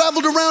where they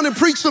traveled around and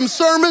preached some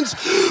sermons.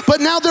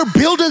 But now they're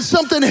building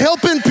something,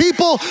 helping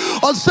people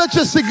on such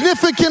a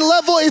significant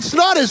level. It's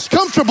not as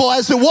comfortable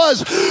as it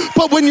was.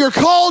 But when you're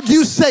called,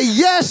 you say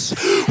yes.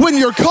 When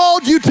you're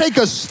called, you take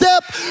a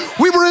step.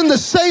 We were in the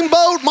same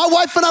boat. My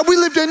wife and I, we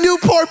lived in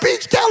Newport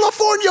Beach,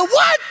 California.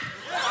 What?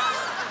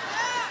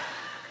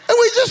 And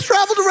we just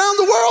traveled around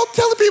the world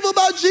telling people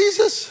about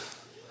Jesus.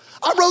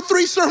 I wrote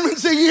 3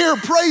 sermons a year.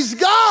 Praise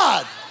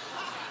God.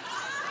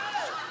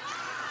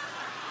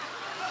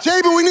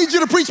 Jay, but we need you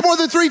to preach more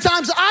than 3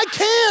 times. I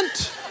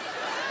can't.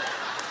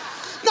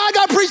 Now I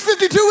got to preach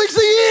 52 weeks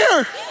a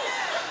year.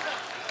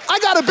 I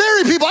got to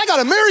bury people. I got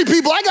to marry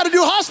people. I got to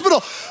do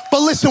hospital.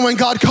 But listen, when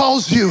God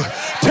calls you,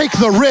 take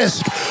the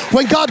risk.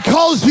 When God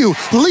calls you,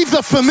 leave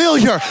the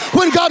familiar.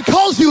 When God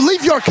calls you,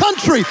 leave your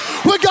country.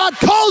 When God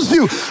calls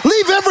you,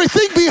 leave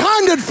everything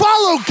behind and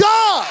follow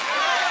God.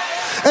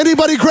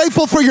 Anybody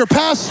grateful for your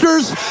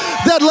pastors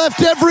that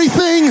left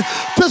everything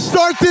to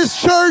start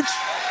this church?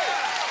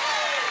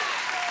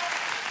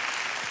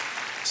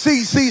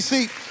 See,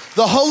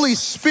 the Holy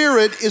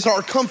Spirit is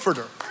our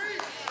comforter.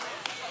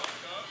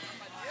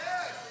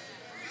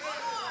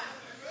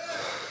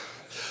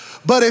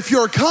 But if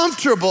you're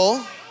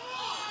comfortable,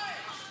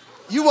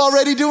 you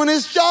already doing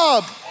his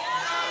job.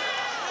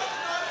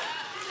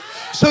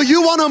 So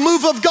you want a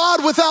move of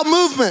God without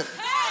movement.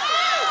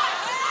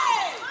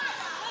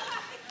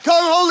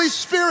 Come, Holy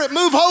Spirit,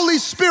 move, Holy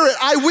Spirit.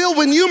 I will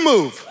when you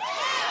move.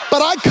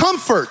 But I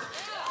comfort,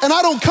 and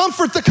I don't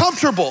comfort the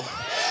comfortable.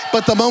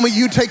 But the moment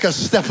you take a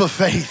step of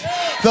faith,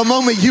 the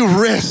moment you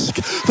risk,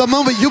 the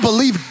moment you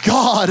believe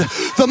God,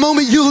 the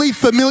moment you leave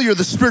familiar,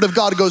 the Spirit of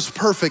God goes,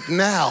 perfect.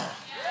 Now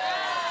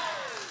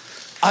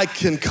I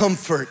can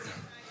comfort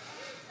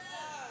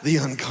the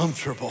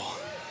uncomfortable.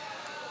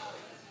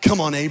 Come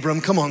on,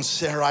 Abram. Come on,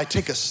 Sarai.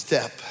 Take a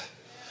step.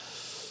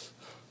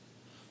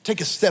 Take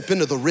a step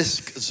into the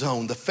risk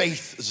zone, the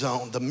faith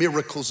zone, the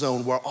miracle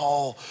zone where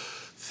all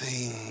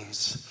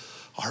things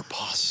are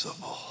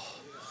possible.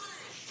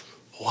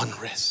 One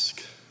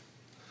risk.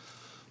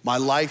 My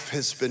life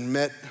has been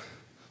met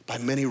by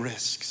many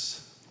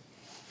risks.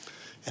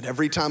 And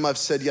every time I've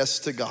said yes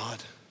to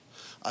God,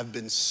 I've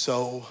been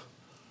so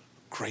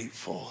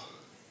grateful.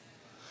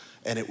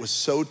 And it was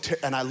so,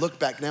 and I look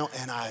back now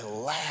and I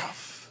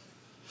laugh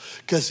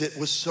because it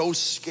was so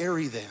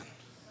scary then.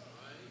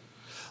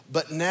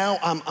 But now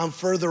I'm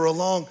further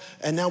along,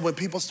 and now when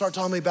people start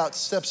telling me about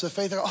steps of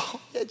faith, they're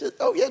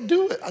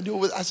do it.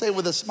 I say it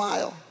with a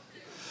smile,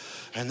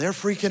 and they're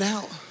freaking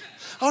out.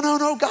 Oh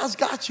no, God's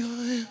got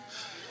you.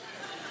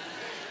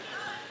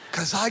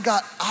 Because I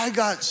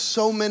got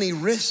so many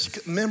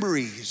risk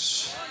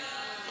memories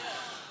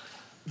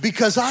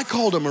because I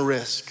called them a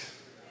risk,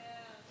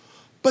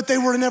 but they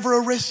were never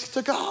a risk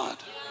to God.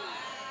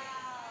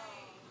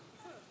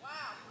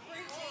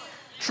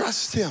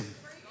 Trust him.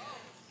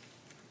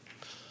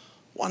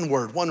 One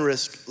word, one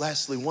risk.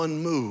 Lastly,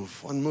 one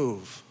move.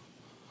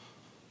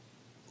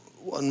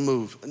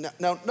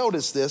 Now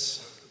notice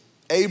this.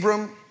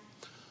 Abram,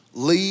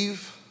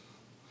 leave,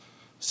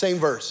 same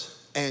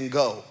verse, and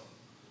go.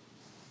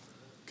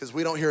 Because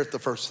we don't hear it the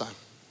first time.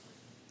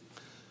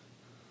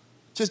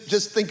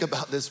 Just think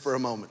about this for a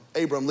moment.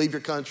 Abram, leave your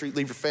country,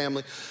 leave your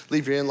family,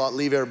 leave your in-law,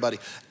 leave everybody,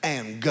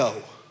 and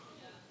go.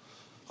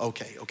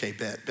 Okay,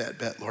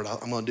 bet, Lord,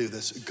 I'm gonna do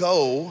this.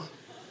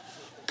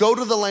 Go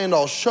to the land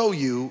I'll show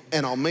you,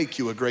 and I'll make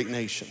you a great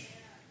nation.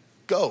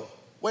 Go.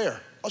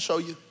 Where? I'll show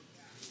you.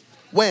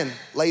 When?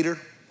 Later.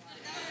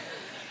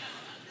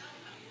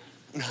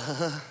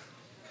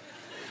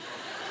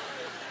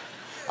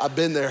 I've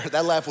been there.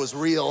 That laugh was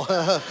real.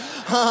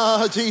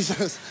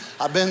 Jesus,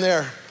 I've been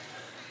there.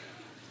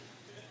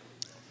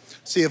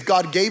 See, if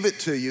God gave it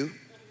to you,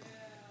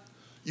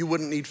 you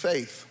wouldn't need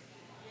faith.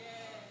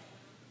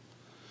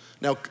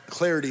 Now,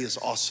 clarity is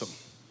awesome.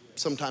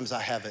 Sometimes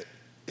I have it.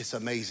 It's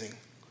amazing.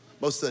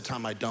 Most of the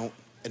time I don't,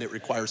 and it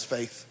requires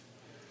faith.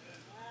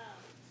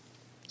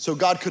 So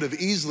God could have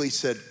easily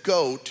said,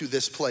 go to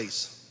this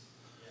place,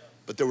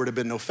 but there would have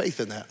been no faith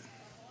in that.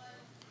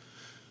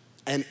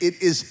 And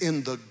it is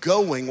in the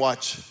going,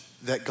 watch,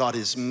 that God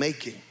is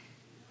making.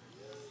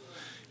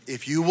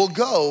 If you will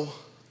go,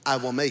 I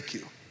will make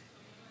you.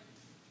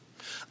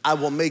 I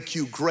will make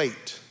you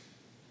great.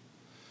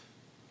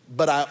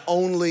 But I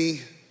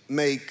only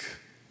make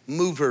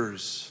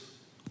movers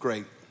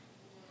great.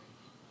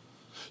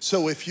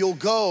 So if you'll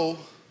go,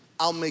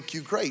 I'll make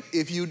you great.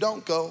 If you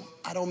don't go,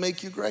 I don't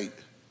make you great.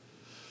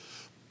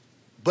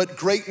 But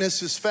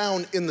greatness is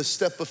found in the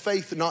step of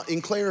faith, not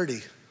in clarity.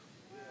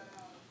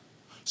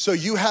 So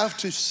you have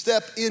to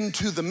step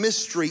into the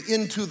mystery,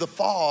 into the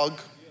fog.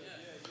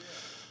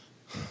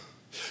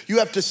 You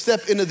have to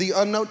step into the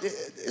unknown.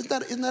 Isn't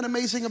that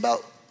amazing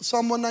about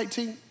Psalm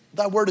 119?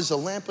 Thy word is a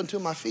lamp unto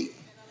my feet.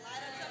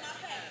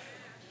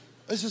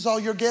 This is all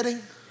you're getting?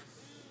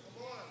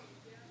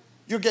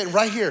 You're getting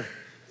right here.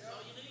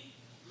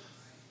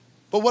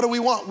 But what do we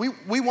want?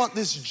 We want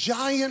this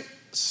giant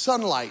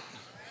sunlight.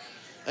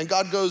 And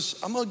God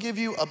goes, I'm gonna give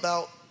you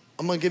about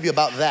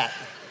that.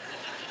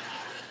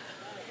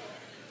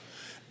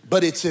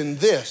 But it's in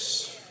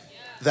this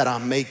that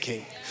I'm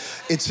making.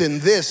 It's in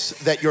this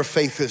that your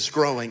faith is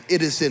growing.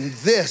 It is in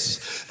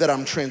this that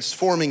I'm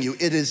transforming you.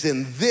 It is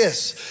in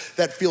this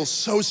that feels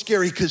so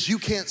scary because you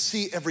can't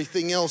see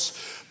everything else,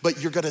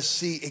 but you're gonna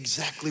see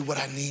exactly what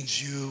I need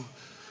you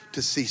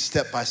to see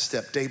step by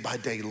step, day by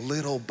day,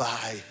 little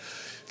by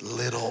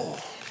little.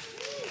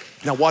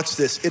 Now watch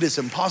this. It is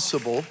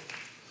impossible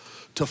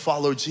to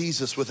follow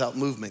Jesus without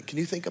movement. Can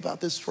you think about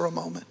this for a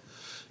moment?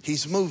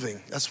 He's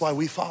moving. That's why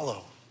we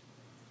follow.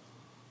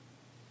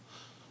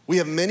 We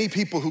have many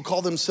people who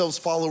call themselves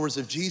followers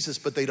of Jesus,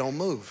 but they don't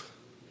move.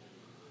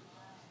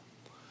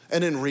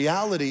 And in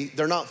reality,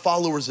 they're not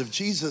followers of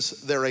Jesus,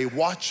 they're a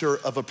watcher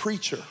of a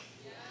preacher.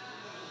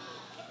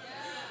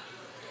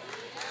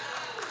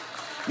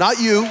 Not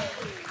you,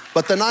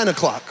 but the 9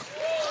 o'clock.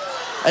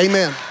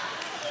 Amen.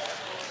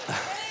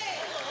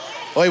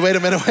 Wait a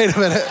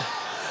minute.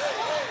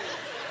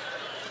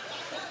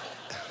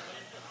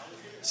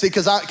 See,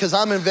 because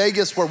I'm in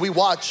Vegas where we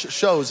watch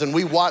shows and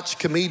we watch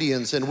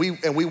comedians and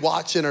we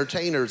watch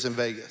entertainers in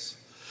Vegas.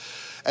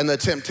 And the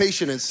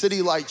temptation in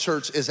City Light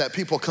Church is that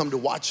people come to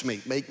watch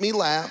me, make me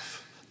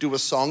laugh, do a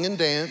song and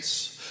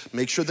dance,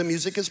 make sure the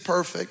music is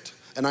perfect,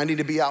 and I need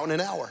to be out in an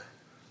hour.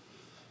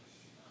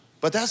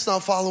 But that's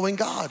not following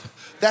God.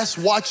 That's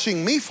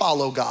watching me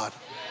follow God.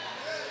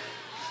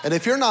 And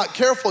if you're not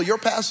careful, your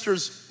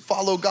pastors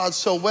follow God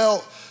so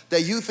well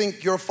that you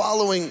think you're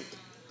following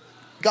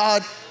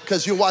God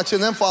because you're watching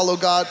them follow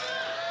God.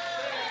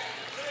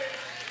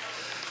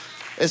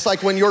 It's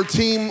like when your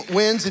team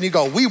wins and you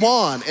go, we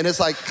won. And it's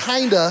like,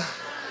 kinda,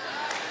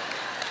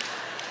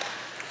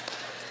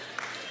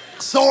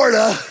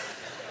 sorta.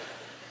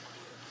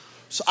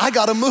 So I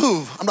gotta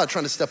move. I'm not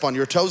trying to step on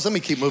your toes. Let me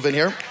keep moving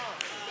here.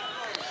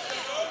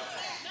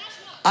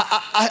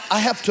 I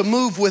have to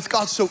move with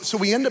God. So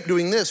we end up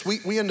doing this.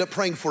 We end up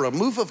praying for a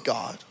move of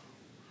God,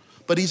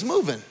 but he's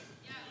moving.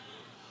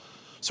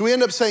 So we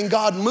end up saying,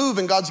 God, move,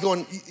 and God's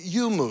going,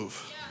 you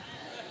move.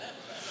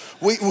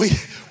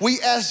 We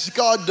ask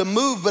God to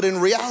move, but in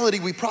reality,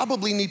 we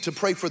probably need to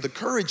pray for the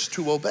courage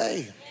to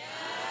obey.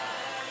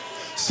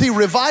 See,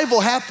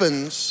 revival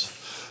happens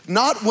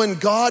not when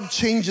God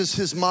changes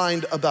his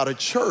mind about a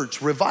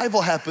church.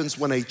 Revival happens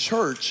when a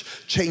church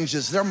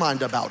changes their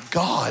mind about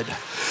God.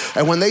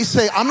 And when they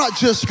say, I'm not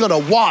just gonna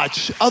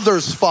watch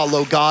others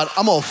follow God,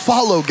 I'm gonna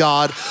follow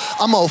God,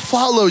 I'm gonna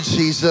follow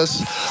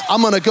Jesus,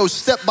 I'm gonna go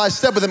step by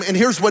step with him. And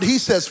here's what he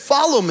says,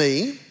 follow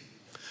me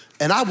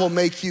and I will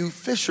make you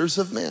fishers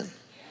of men.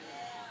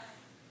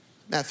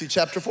 Matthew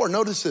chapter 4,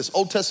 notice this.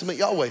 Old Testament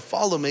Yahweh,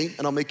 follow me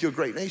and I'll make you a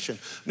great nation.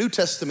 New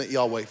Testament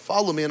Yahweh,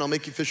 follow me and I'll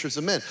make you fishers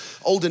of men.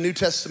 Old and New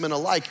Testament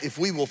alike, if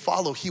we will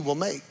follow, he will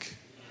make.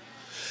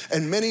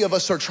 And many of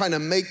us are trying to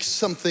make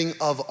something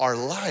of our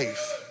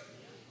life.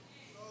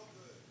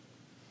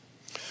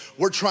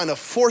 We're trying to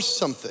force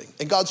something.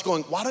 And God's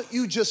going, why don't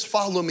you just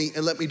follow me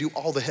and let me do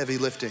all the heavy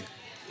lifting?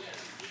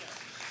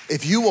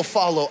 If you will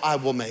follow, I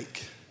will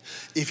make.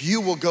 If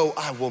you will go,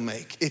 I will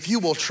make. If you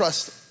will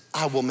trust,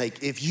 I will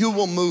make. If you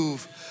will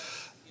move,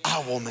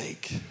 I will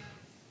make.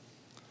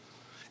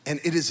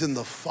 And it is in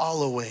the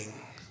following,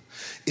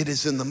 it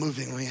is in the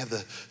moving, when we have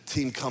the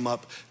team come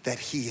up, that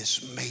he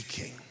is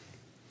making.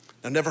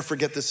 Now never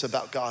forget this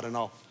about God, and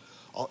I'll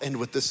end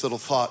with this little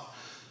thought.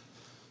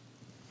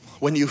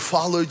 When you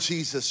follow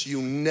Jesus, you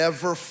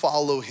never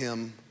follow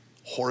him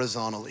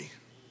horizontally,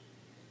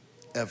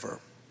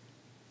 ever.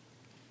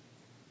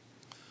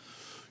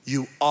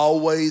 You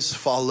always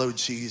follow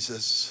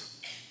Jesus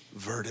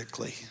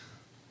vertically.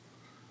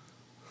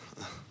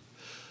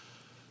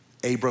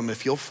 Abram,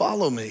 if you'll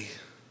follow me,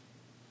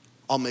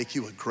 I'll make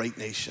you a great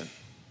nation.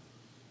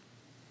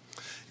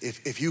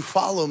 If you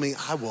follow me,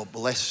 I will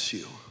bless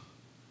you.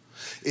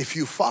 If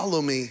you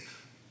follow me,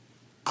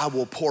 I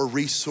will pour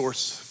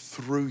resource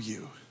through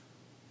you.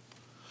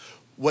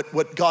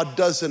 What God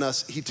does in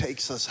us, he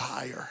takes us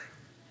higher.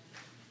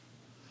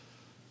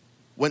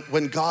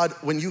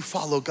 When you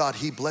follow God,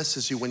 he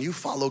blesses you. When you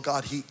follow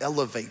God, he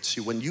elevates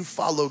you. When you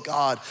follow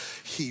God,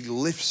 he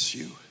lifts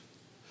you.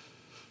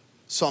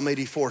 Psalm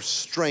 84,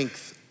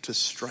 strength to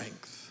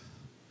strength.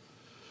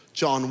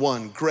 John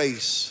 1,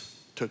 grace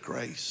to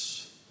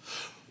grace.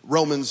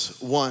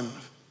 Romans 1,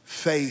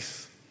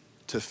 faith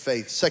to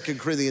faith. 2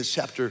 Corinthians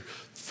chapter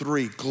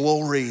 3,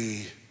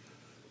 glory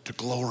to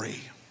glory.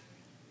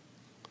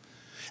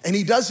 And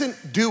he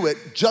doesn't do it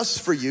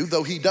just for you,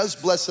 though he does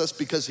bless us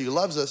because he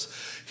loves us.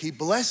 He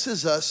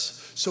blesses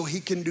us so he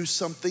can do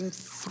something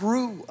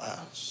through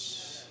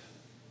us.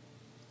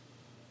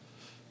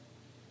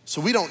 So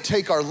we don't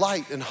take our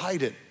light and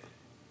hide it.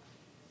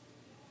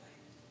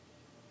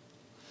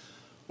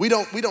 We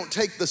don't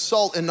take the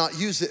salt and not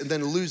use it and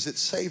then lose its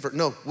savor.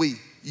 No, we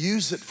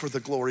use it for the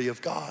glory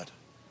of God.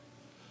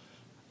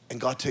 And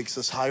God takes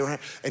us higher.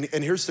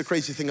 And here's the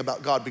crazy thing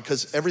about God,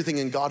 because everything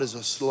in God is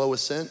a slow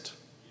ascent.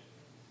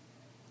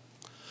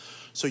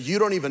 So you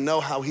don't even know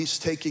how he's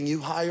taking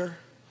you higher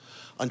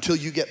until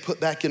you get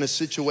put back in a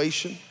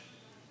situation.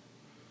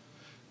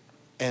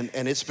 And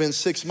it's been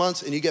 6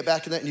 months and you get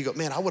back in that and you go,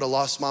 man, I would have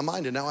lost my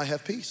mind and now I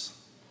have peace.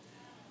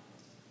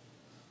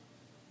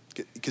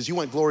 Because you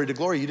went glory to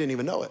glory, you didn't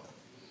even know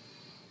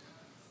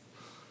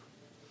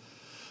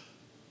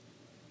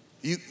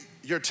it.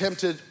 You're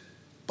tempted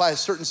by a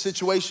certain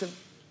situation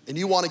and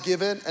you want to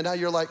give in, and now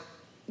you're like,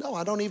 no,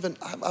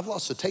 I've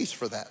lost a taste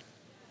for that.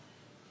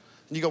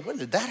 And you go, when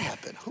did that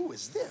happen? Who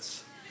is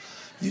this?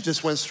 You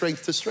just went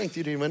strength to strength.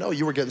 You didn't even know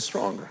you were getting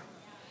stronger.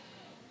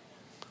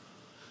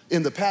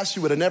 In the past,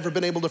 you would have never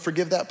been able to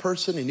forgive that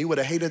person and you would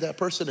have hated that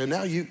person, and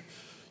now you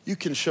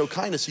can show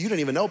kindness. You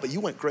didn't even know, but you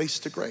went grace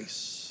to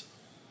grace.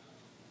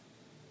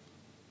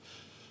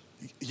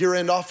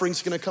 Year-end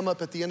offering's gonna come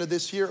up at the end of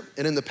this year,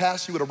 and in the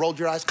past, you would have rolled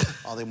your eyes.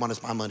 All they want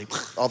is my money.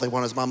 All they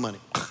want is my money.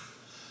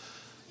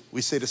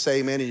 We say to say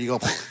amen, and you go.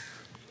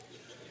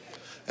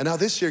 And now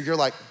this year, you're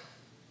like,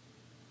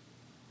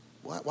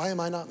 why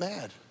am I not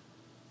mad?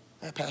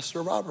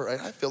 Pastor Robert,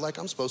 I feel like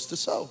I'm supposed to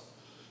sow,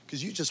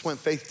 because you just went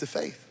faith to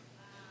faith.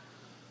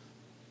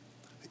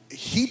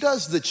 He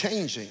does the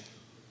changing.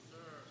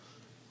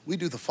 We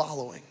do the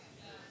following.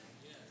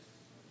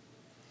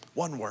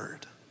 One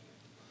word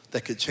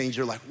that could change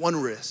your life. One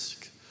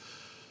risk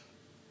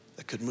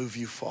that could move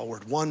you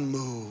forward. One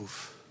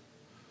move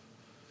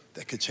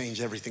that could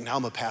change everything. Now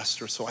I'm a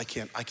pastor, so I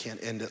can't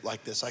end it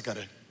like this. I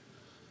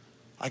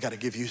gotta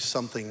give you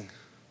something.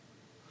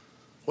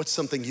 What's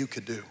something you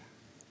could do?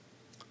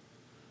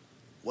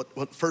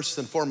 What first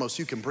and foremost,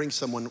 you can bring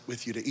someone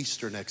with you to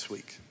Easter next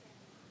week.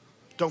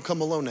 Don't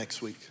come alone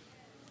next week.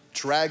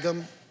 Drag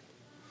them,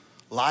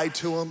 lie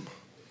to them,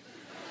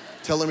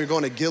 tell them you're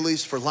going to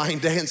Gillies for line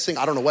dancing.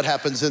 I don't know what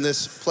happens in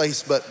this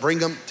place, but bring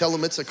them, tell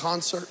them it's a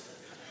concert.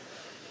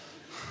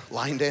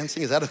 Line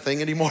dancing, is that a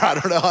thing anymore? I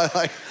don't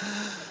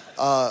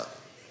know.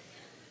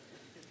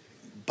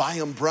 Buy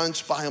them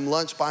brunch, buy them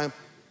lunch, buy them.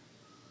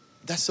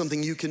 That's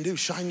something you can do.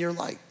 Shine your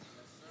light.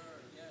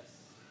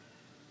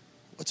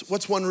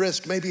 What's one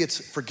risk? Maybe it's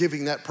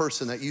forgiving that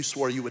person that you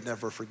swore you would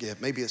never forgive.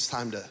 Maybe it's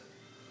time to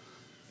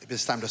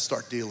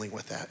start dealing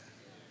with that.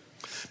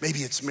 Maybe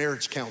it's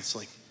marriage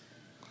counseling.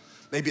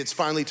 Maybe it's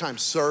finally time,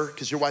 sir,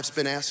 because your wife's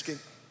been asking.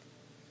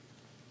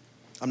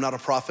 I'm not a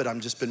prophet. I've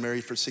just been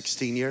married for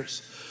 16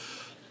 years.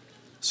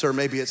 Sir,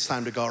 maybe it's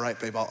time to go. All right,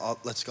 babe,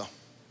 let's go.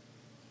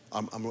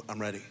 I'm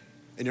ready.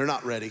 And you're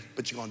not ready,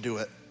 but you're gonna do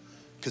it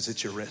because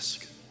it's your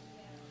risk.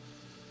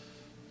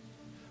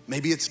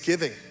 Maybe it's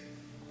giving.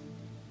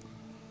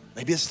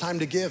 Maybe it's time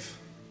to give.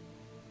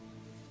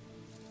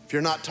 If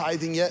you're not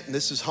tithing yet and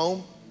this is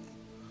home,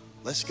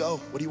 let's go.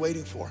 What are you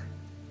waiting for?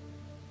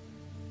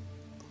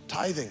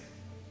 Tithing.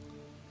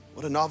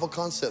 What a novel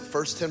concept.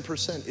 First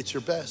 10%. It's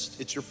your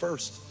best. It's your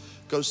first.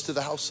 Goes to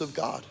the house of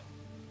God.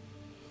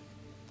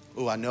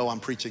 Oh, I know I'm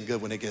preaching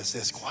good when it gets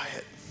this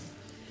quiet.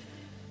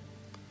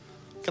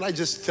 Can I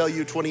just tell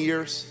you, 20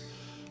 years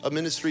of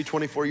ministry,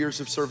 24 years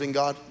of serving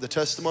God, the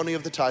testimony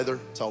of the tither,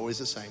 it's always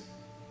the same.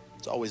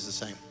 It's always the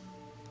same.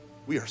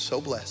 We are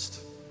so blessed.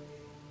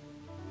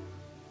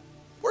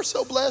 We're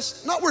so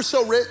blessed. Not we're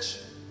so rich.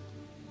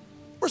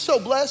 We're so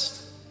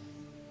blessed.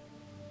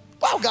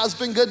 Wow, God's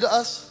been good to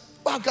us.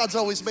 Wow, God's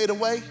always made a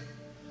way.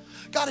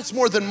 God, it's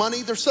more than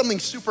money. There's something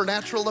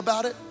supernatural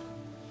about it.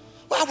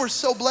 Wow, we're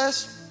so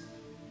blessed.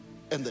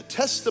 And the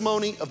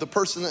testimony of the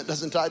person that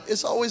doesn't tithe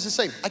is always the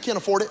same. I can't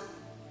afford it.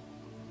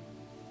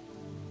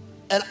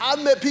 And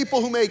I've met people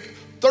who make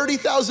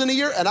 $30,000 a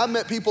year, and I've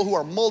met people who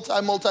are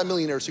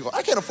multi-millionaires who go,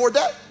 I can't afford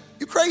that.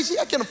 You crazy?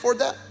 I can't afford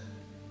that.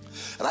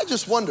 And I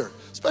just wonder,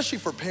 especially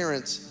for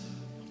parents,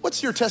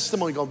 what's your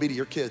testimony gonna be to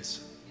your kids?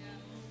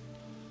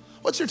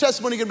 What's your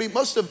testimony gonna be?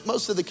 Most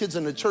of the kids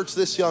in the church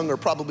this young are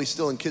probably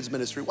still in kids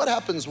ministry. What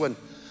happens when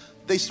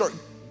they start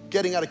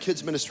getting out of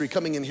kids ministry,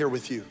 coming in here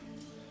with you?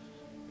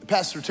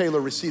 Pastor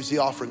Taylor receives the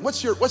offering.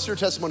 What's your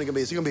testimony gonna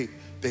be? Is he gonna be,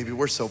 baby,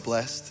 we're so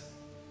blessed.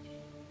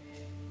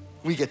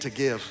 We get to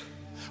give.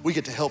 We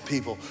get to help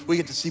people. We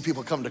get to see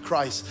people come to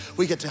Christ.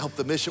 We get to help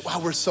the mission. Wow,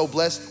 we're so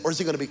blessed. Or is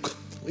he gonna be,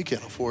 we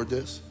can't afford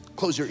this.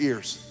 Close your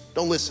ears.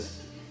 Don't listen.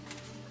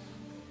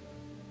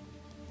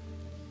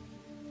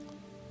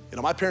 You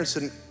know, my parents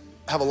didn't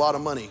have a lot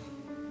of money.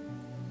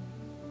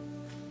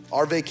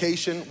 Our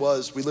vacation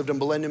was, we lived in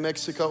Belen, New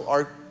Mexico.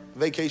 Our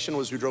vacation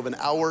was we drove an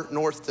hour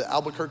north to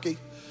Albuquerque,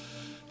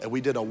 and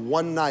we did a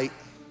one night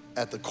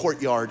at the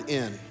Courtyard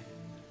Inn,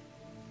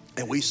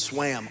 and we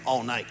swam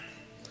all night,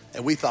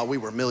 and we thought we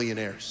were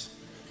millionaires.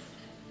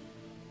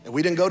 And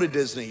we didn't go to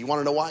Disney. You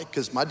wanna know why?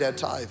 Because my dad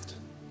tithed.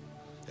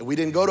 And we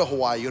didn't go to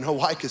Hawaii. You know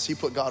why? Because he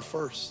put God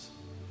first.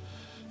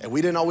 And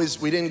we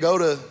didn't go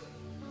to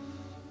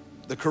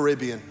the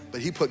Caribbean,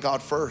 but he put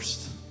God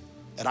first.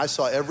 And I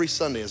saw every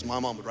Sunday as my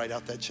mom would write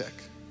out that check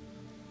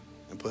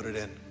and put it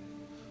in.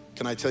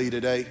 Can I tell you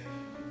today,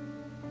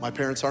 my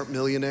parents aren't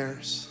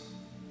millionaires.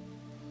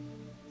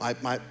 My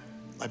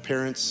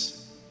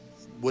parents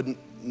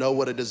know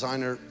what a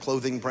designer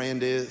clothing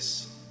brand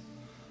is.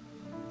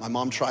 My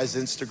mom tries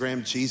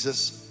Instagram.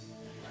 Jesus,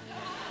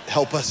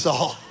 help us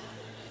all.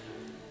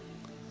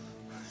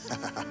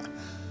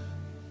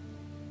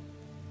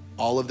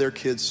 All of their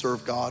kids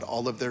serve God.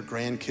 All of their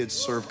grandkids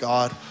serve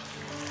God.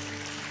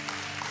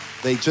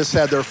 They just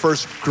had their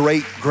first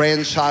great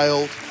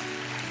grandchild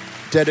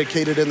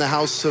dedicated in the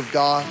house of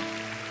God.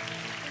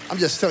 I'm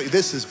just telling you,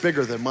 this is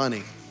bigger than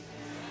money.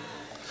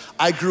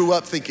 I grew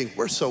up thinking,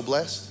 we're so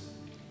blessed.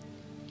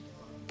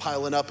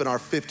 Piling up in our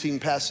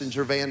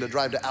 15-passenger van to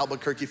drive to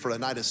Albuquerque for a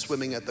night of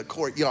swimming at the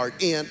Courtyard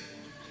Inn.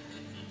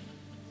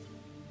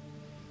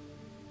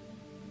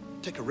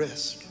 Take a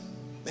risk.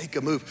 Make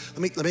a move.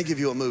 Let me give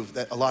you a move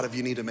that a lot of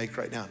you need to make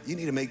right now. You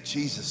need to make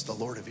Jesus the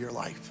Lord of your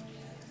life.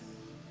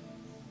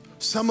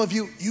 Some of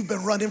you, you've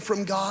been running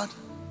from God,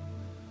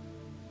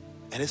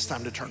 and it's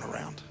time to turn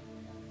around.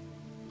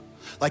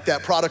 Like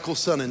that prodigal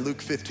son in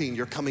Luke 15,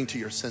 you're coming to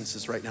your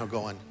senses right now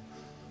going,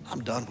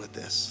 I'm done with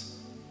this.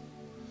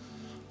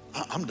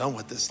 I'm done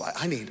with this life.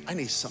 I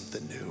need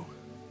something new.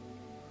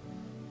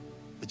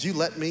 Would you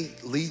let me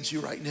lead you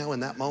right now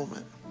in that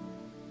moment?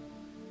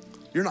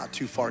 You're not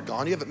too far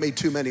gone. You haven't made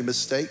too many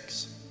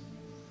mistakes.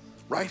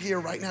 Right here,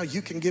 right now,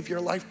 you can give your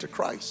life to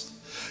Christ.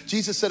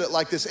 Jesus said it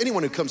like this: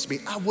 anyone who comes to me,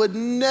 I would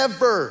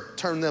never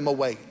turn them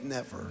away,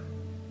 never.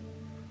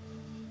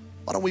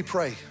 Why don't we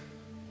pray?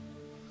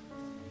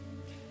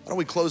 Why don't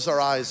we close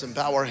our eyes and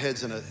bow our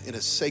heads in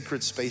a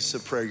sacred space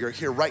of prayer? You're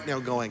here right now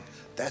going,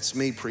 that's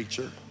me,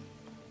 preacher.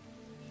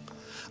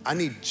 I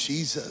need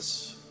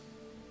Jesus.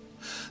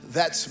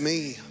 That's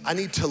me. I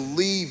need to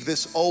leave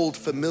this old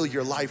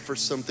familiar life for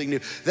something new.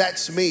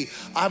 That's me.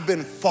 I've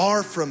been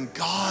far from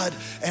God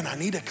and I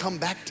need to come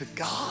back to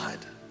God.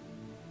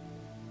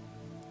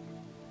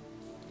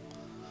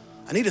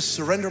 I need to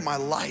surrender my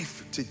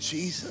life to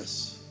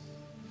Jesus.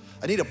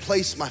 I need to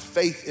place my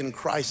faith in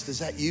Christ. Is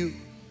that you?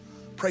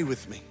 Pray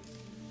with me.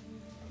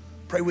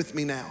 Pray with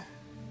me now.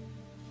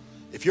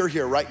 If you're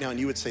here right now and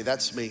you would say,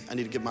 that's me, I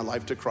need to give my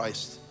life to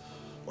Christ.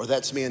 Or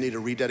that's me, I need to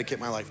rededicate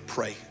my life.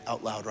 Pray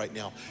out loud right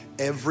now.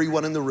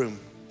 Everyone in the room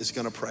is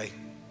gonna pray,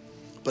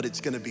 but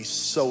it's gonna be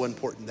so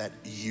important that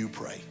you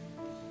pray.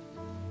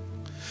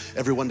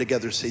 Everyone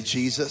together say,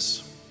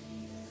 Jesus,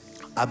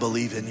 I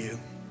believe in you.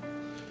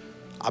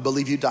 I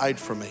believe you died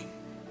for me.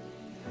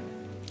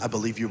 I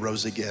believe you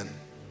rose again.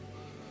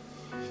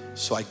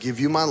 So I give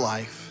you my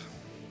life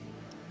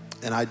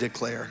and I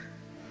declare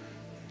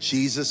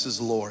Jesus is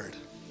Lord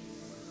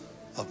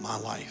of my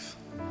life.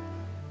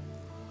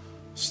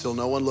 Still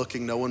no one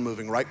looking, no one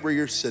moving. Right where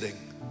you're sitting,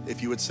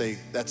 if you would say,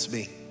 that's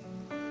me.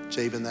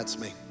 Jabin, that's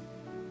me.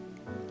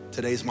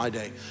 Today's my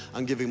day.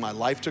 I'm giving my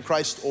life to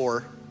Christ,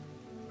 or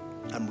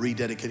I'm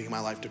rededicating my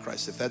life to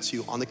Christ. If that's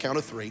you, on the count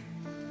of 3,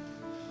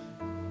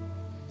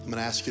 I'm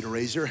gonna ask you to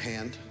raise your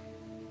hand.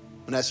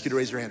 I'm gonna ask you to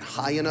raise your hand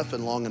high enough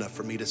and long enough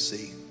for me to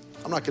see.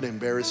 I'm not gonna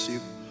embarrass you,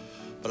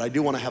 but I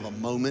do wanna have a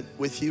moment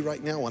with you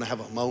right now. I wanna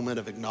have a moment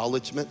of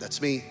acknowledgement.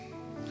 That's me.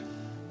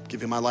 I'm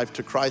giving my life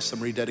to Christ. I'm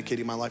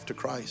rededicating my life to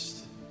Christ.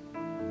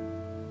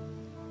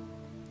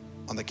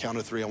 On the count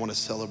of 3, I wanna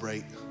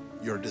celebrate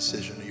your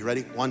decision. Are you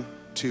ready? 1,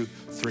 2,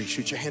 3.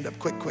 Shoot your hand up,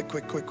 quick, quick,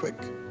 quick, quick, quick.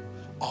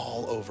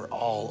 All over,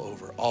 all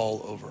over,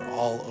 all over,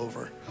 all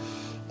over.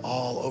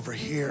 All over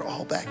here,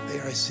 all back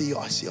there. I see you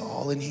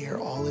all in here,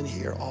 all in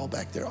here, all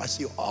back there. I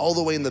see you all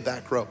the way in the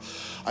back row.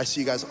 I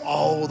see you guys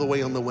all the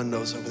way on the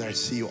windows over there. I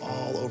see you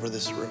all over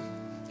this room.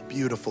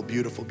 Beautiful,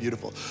 beautiful,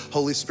 beautiful.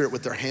 Holy Spirit,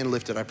 with their hand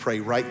lifted, I pray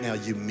right now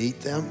you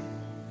meet them,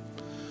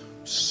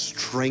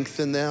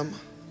 strengthen them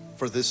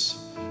for this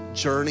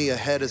journey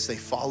ahead as they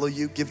follow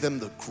you. Give them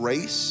the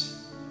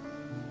grace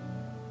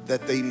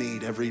that they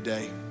need every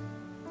day.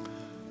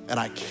 And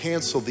I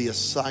cancel the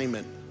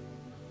assignment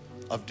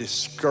of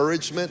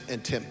discouragement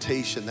and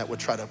temptation that would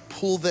try to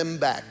pull them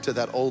back to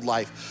that old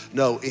life.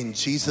 No, in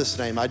Jesus'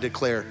 name, I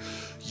declare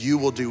you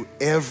will do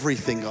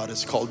everything God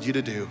has called you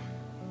to do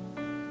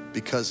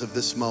because of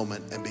this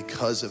moment and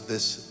because of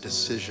this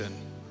decision.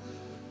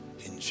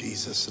 In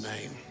Jesus'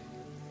 name.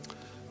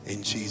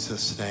 In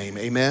Jesus' name,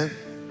 amen.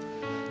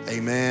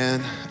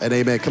 Amen and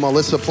amen. Come on,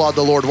 let's applaud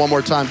the Lord one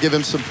more time. Give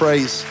him some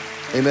praise.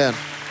 Amen.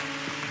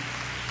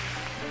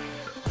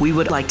 We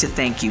would like to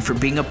thank you for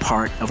being a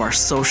part of our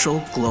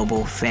social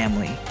global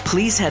family.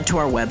 Please head to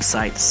our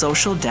website,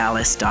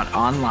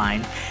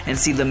 socialdallas.online, and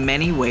see the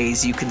many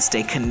ways you can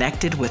stay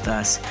connected with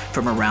us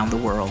from around the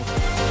world.